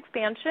all about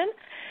expansion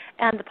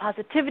and the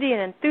positivity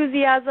and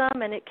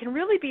enthusiasm, and it can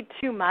really be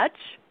too much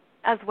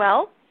as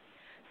well.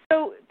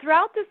 So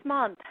throughout this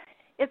month,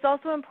 it's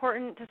also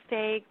important to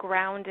stay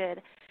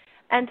grounded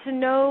and to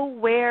know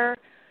where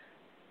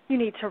you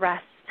need to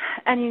rest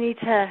and you need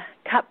to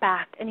cut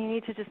back and you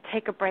need to just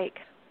take a break.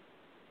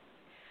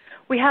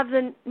 We have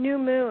the new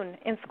moon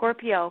in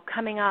Scorpio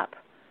coming up,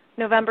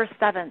 November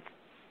 7th.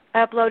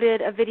 I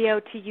uploaded a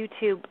video to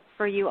YouTube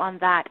for you on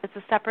that. It's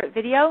a separate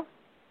video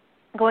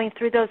going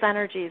through those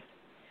energies.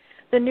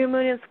 The new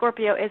moon in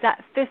Scorpio is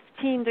at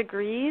 15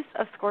 degrees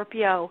of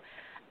Scorpio,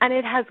 and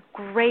it has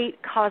great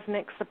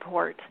cosmic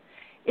support.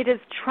 It is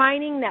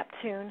trining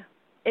Neptune.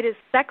 It is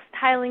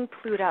sextiling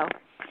Pluto.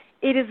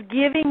 It is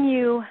giving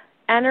you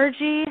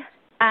energy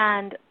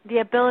and the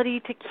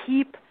ability to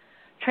keep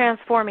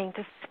transforming,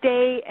 to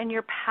stay in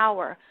your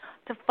power,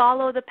 to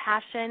follow the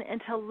passion,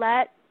 and to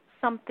let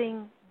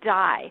something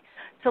die,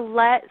 to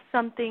let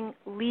something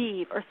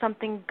leave or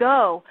something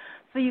go,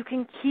 so you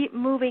can keep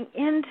moving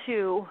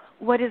into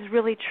what is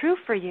really true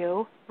for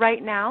you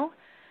right now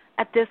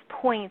at this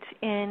point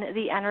in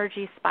the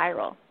energy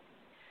spiral.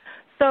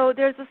 So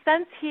there's a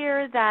sense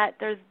here that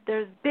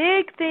there's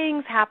big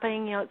things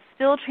happening. It's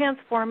still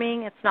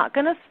transforming. It's not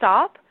going to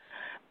stop,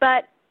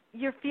 but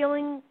you're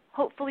feeling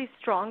hopefully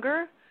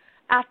stronger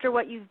after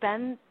what you've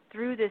been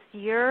through this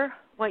year,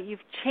 what you've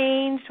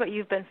changed, what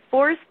you've been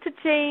forced to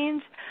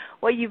change,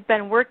 what you've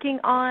been working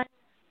on.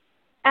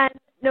 And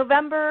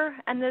November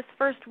and this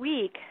first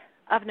week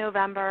of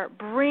November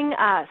bring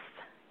us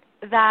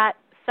that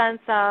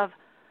sense of,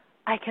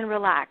 I can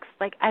relax.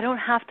 Like, I don't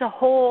have to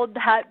hold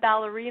that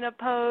ballerina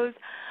pose.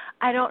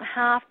 I don't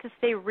have to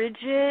stay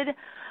rigid.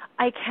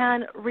 I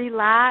can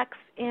relax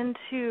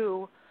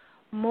into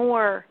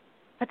more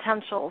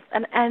potentials,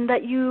 and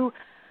that you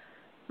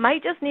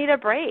might just need a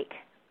break.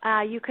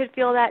 You could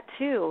feel that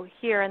too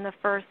here in the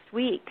first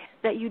week,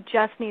 that you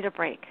just need a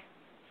break.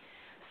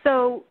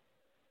 So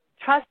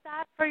trust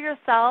that for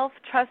yourself.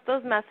 Trust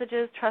those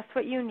messages. Trust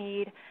what you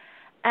need.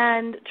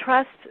 And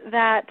trust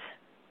that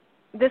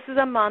this is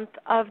a month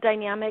of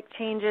dynamic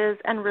changes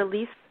and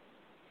release.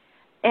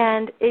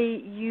 And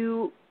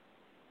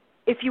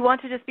if you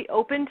want to just be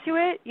open to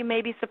it, you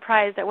may be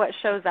surprised at what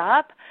shows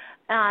up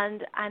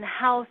and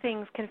how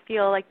things can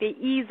feel like they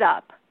ease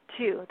up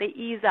too. They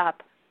ease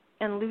up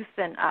and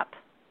loosen up.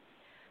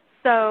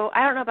 So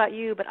I don't know about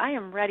you, but I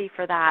am ready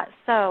for that.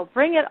 So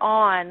bring it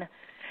on.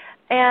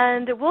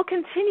 And we'll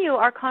continue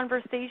our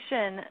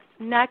conversation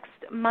next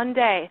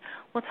Monday.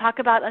 We'll talk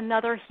about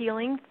another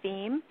healing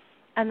theme.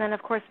 And then,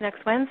 of course,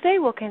 next Wednesday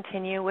we'll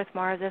continue with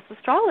more of this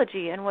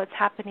astrology and what's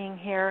happening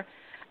here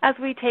as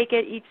we take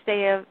it each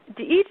day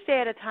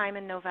at a time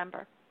in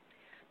November.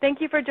 Thank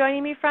you for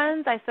joining me,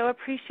 friends. I so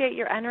appreciate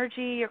your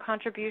energy, your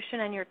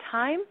contribution, and your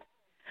time.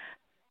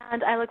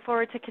 And I look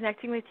forward to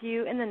connecting with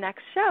you in the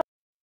next show.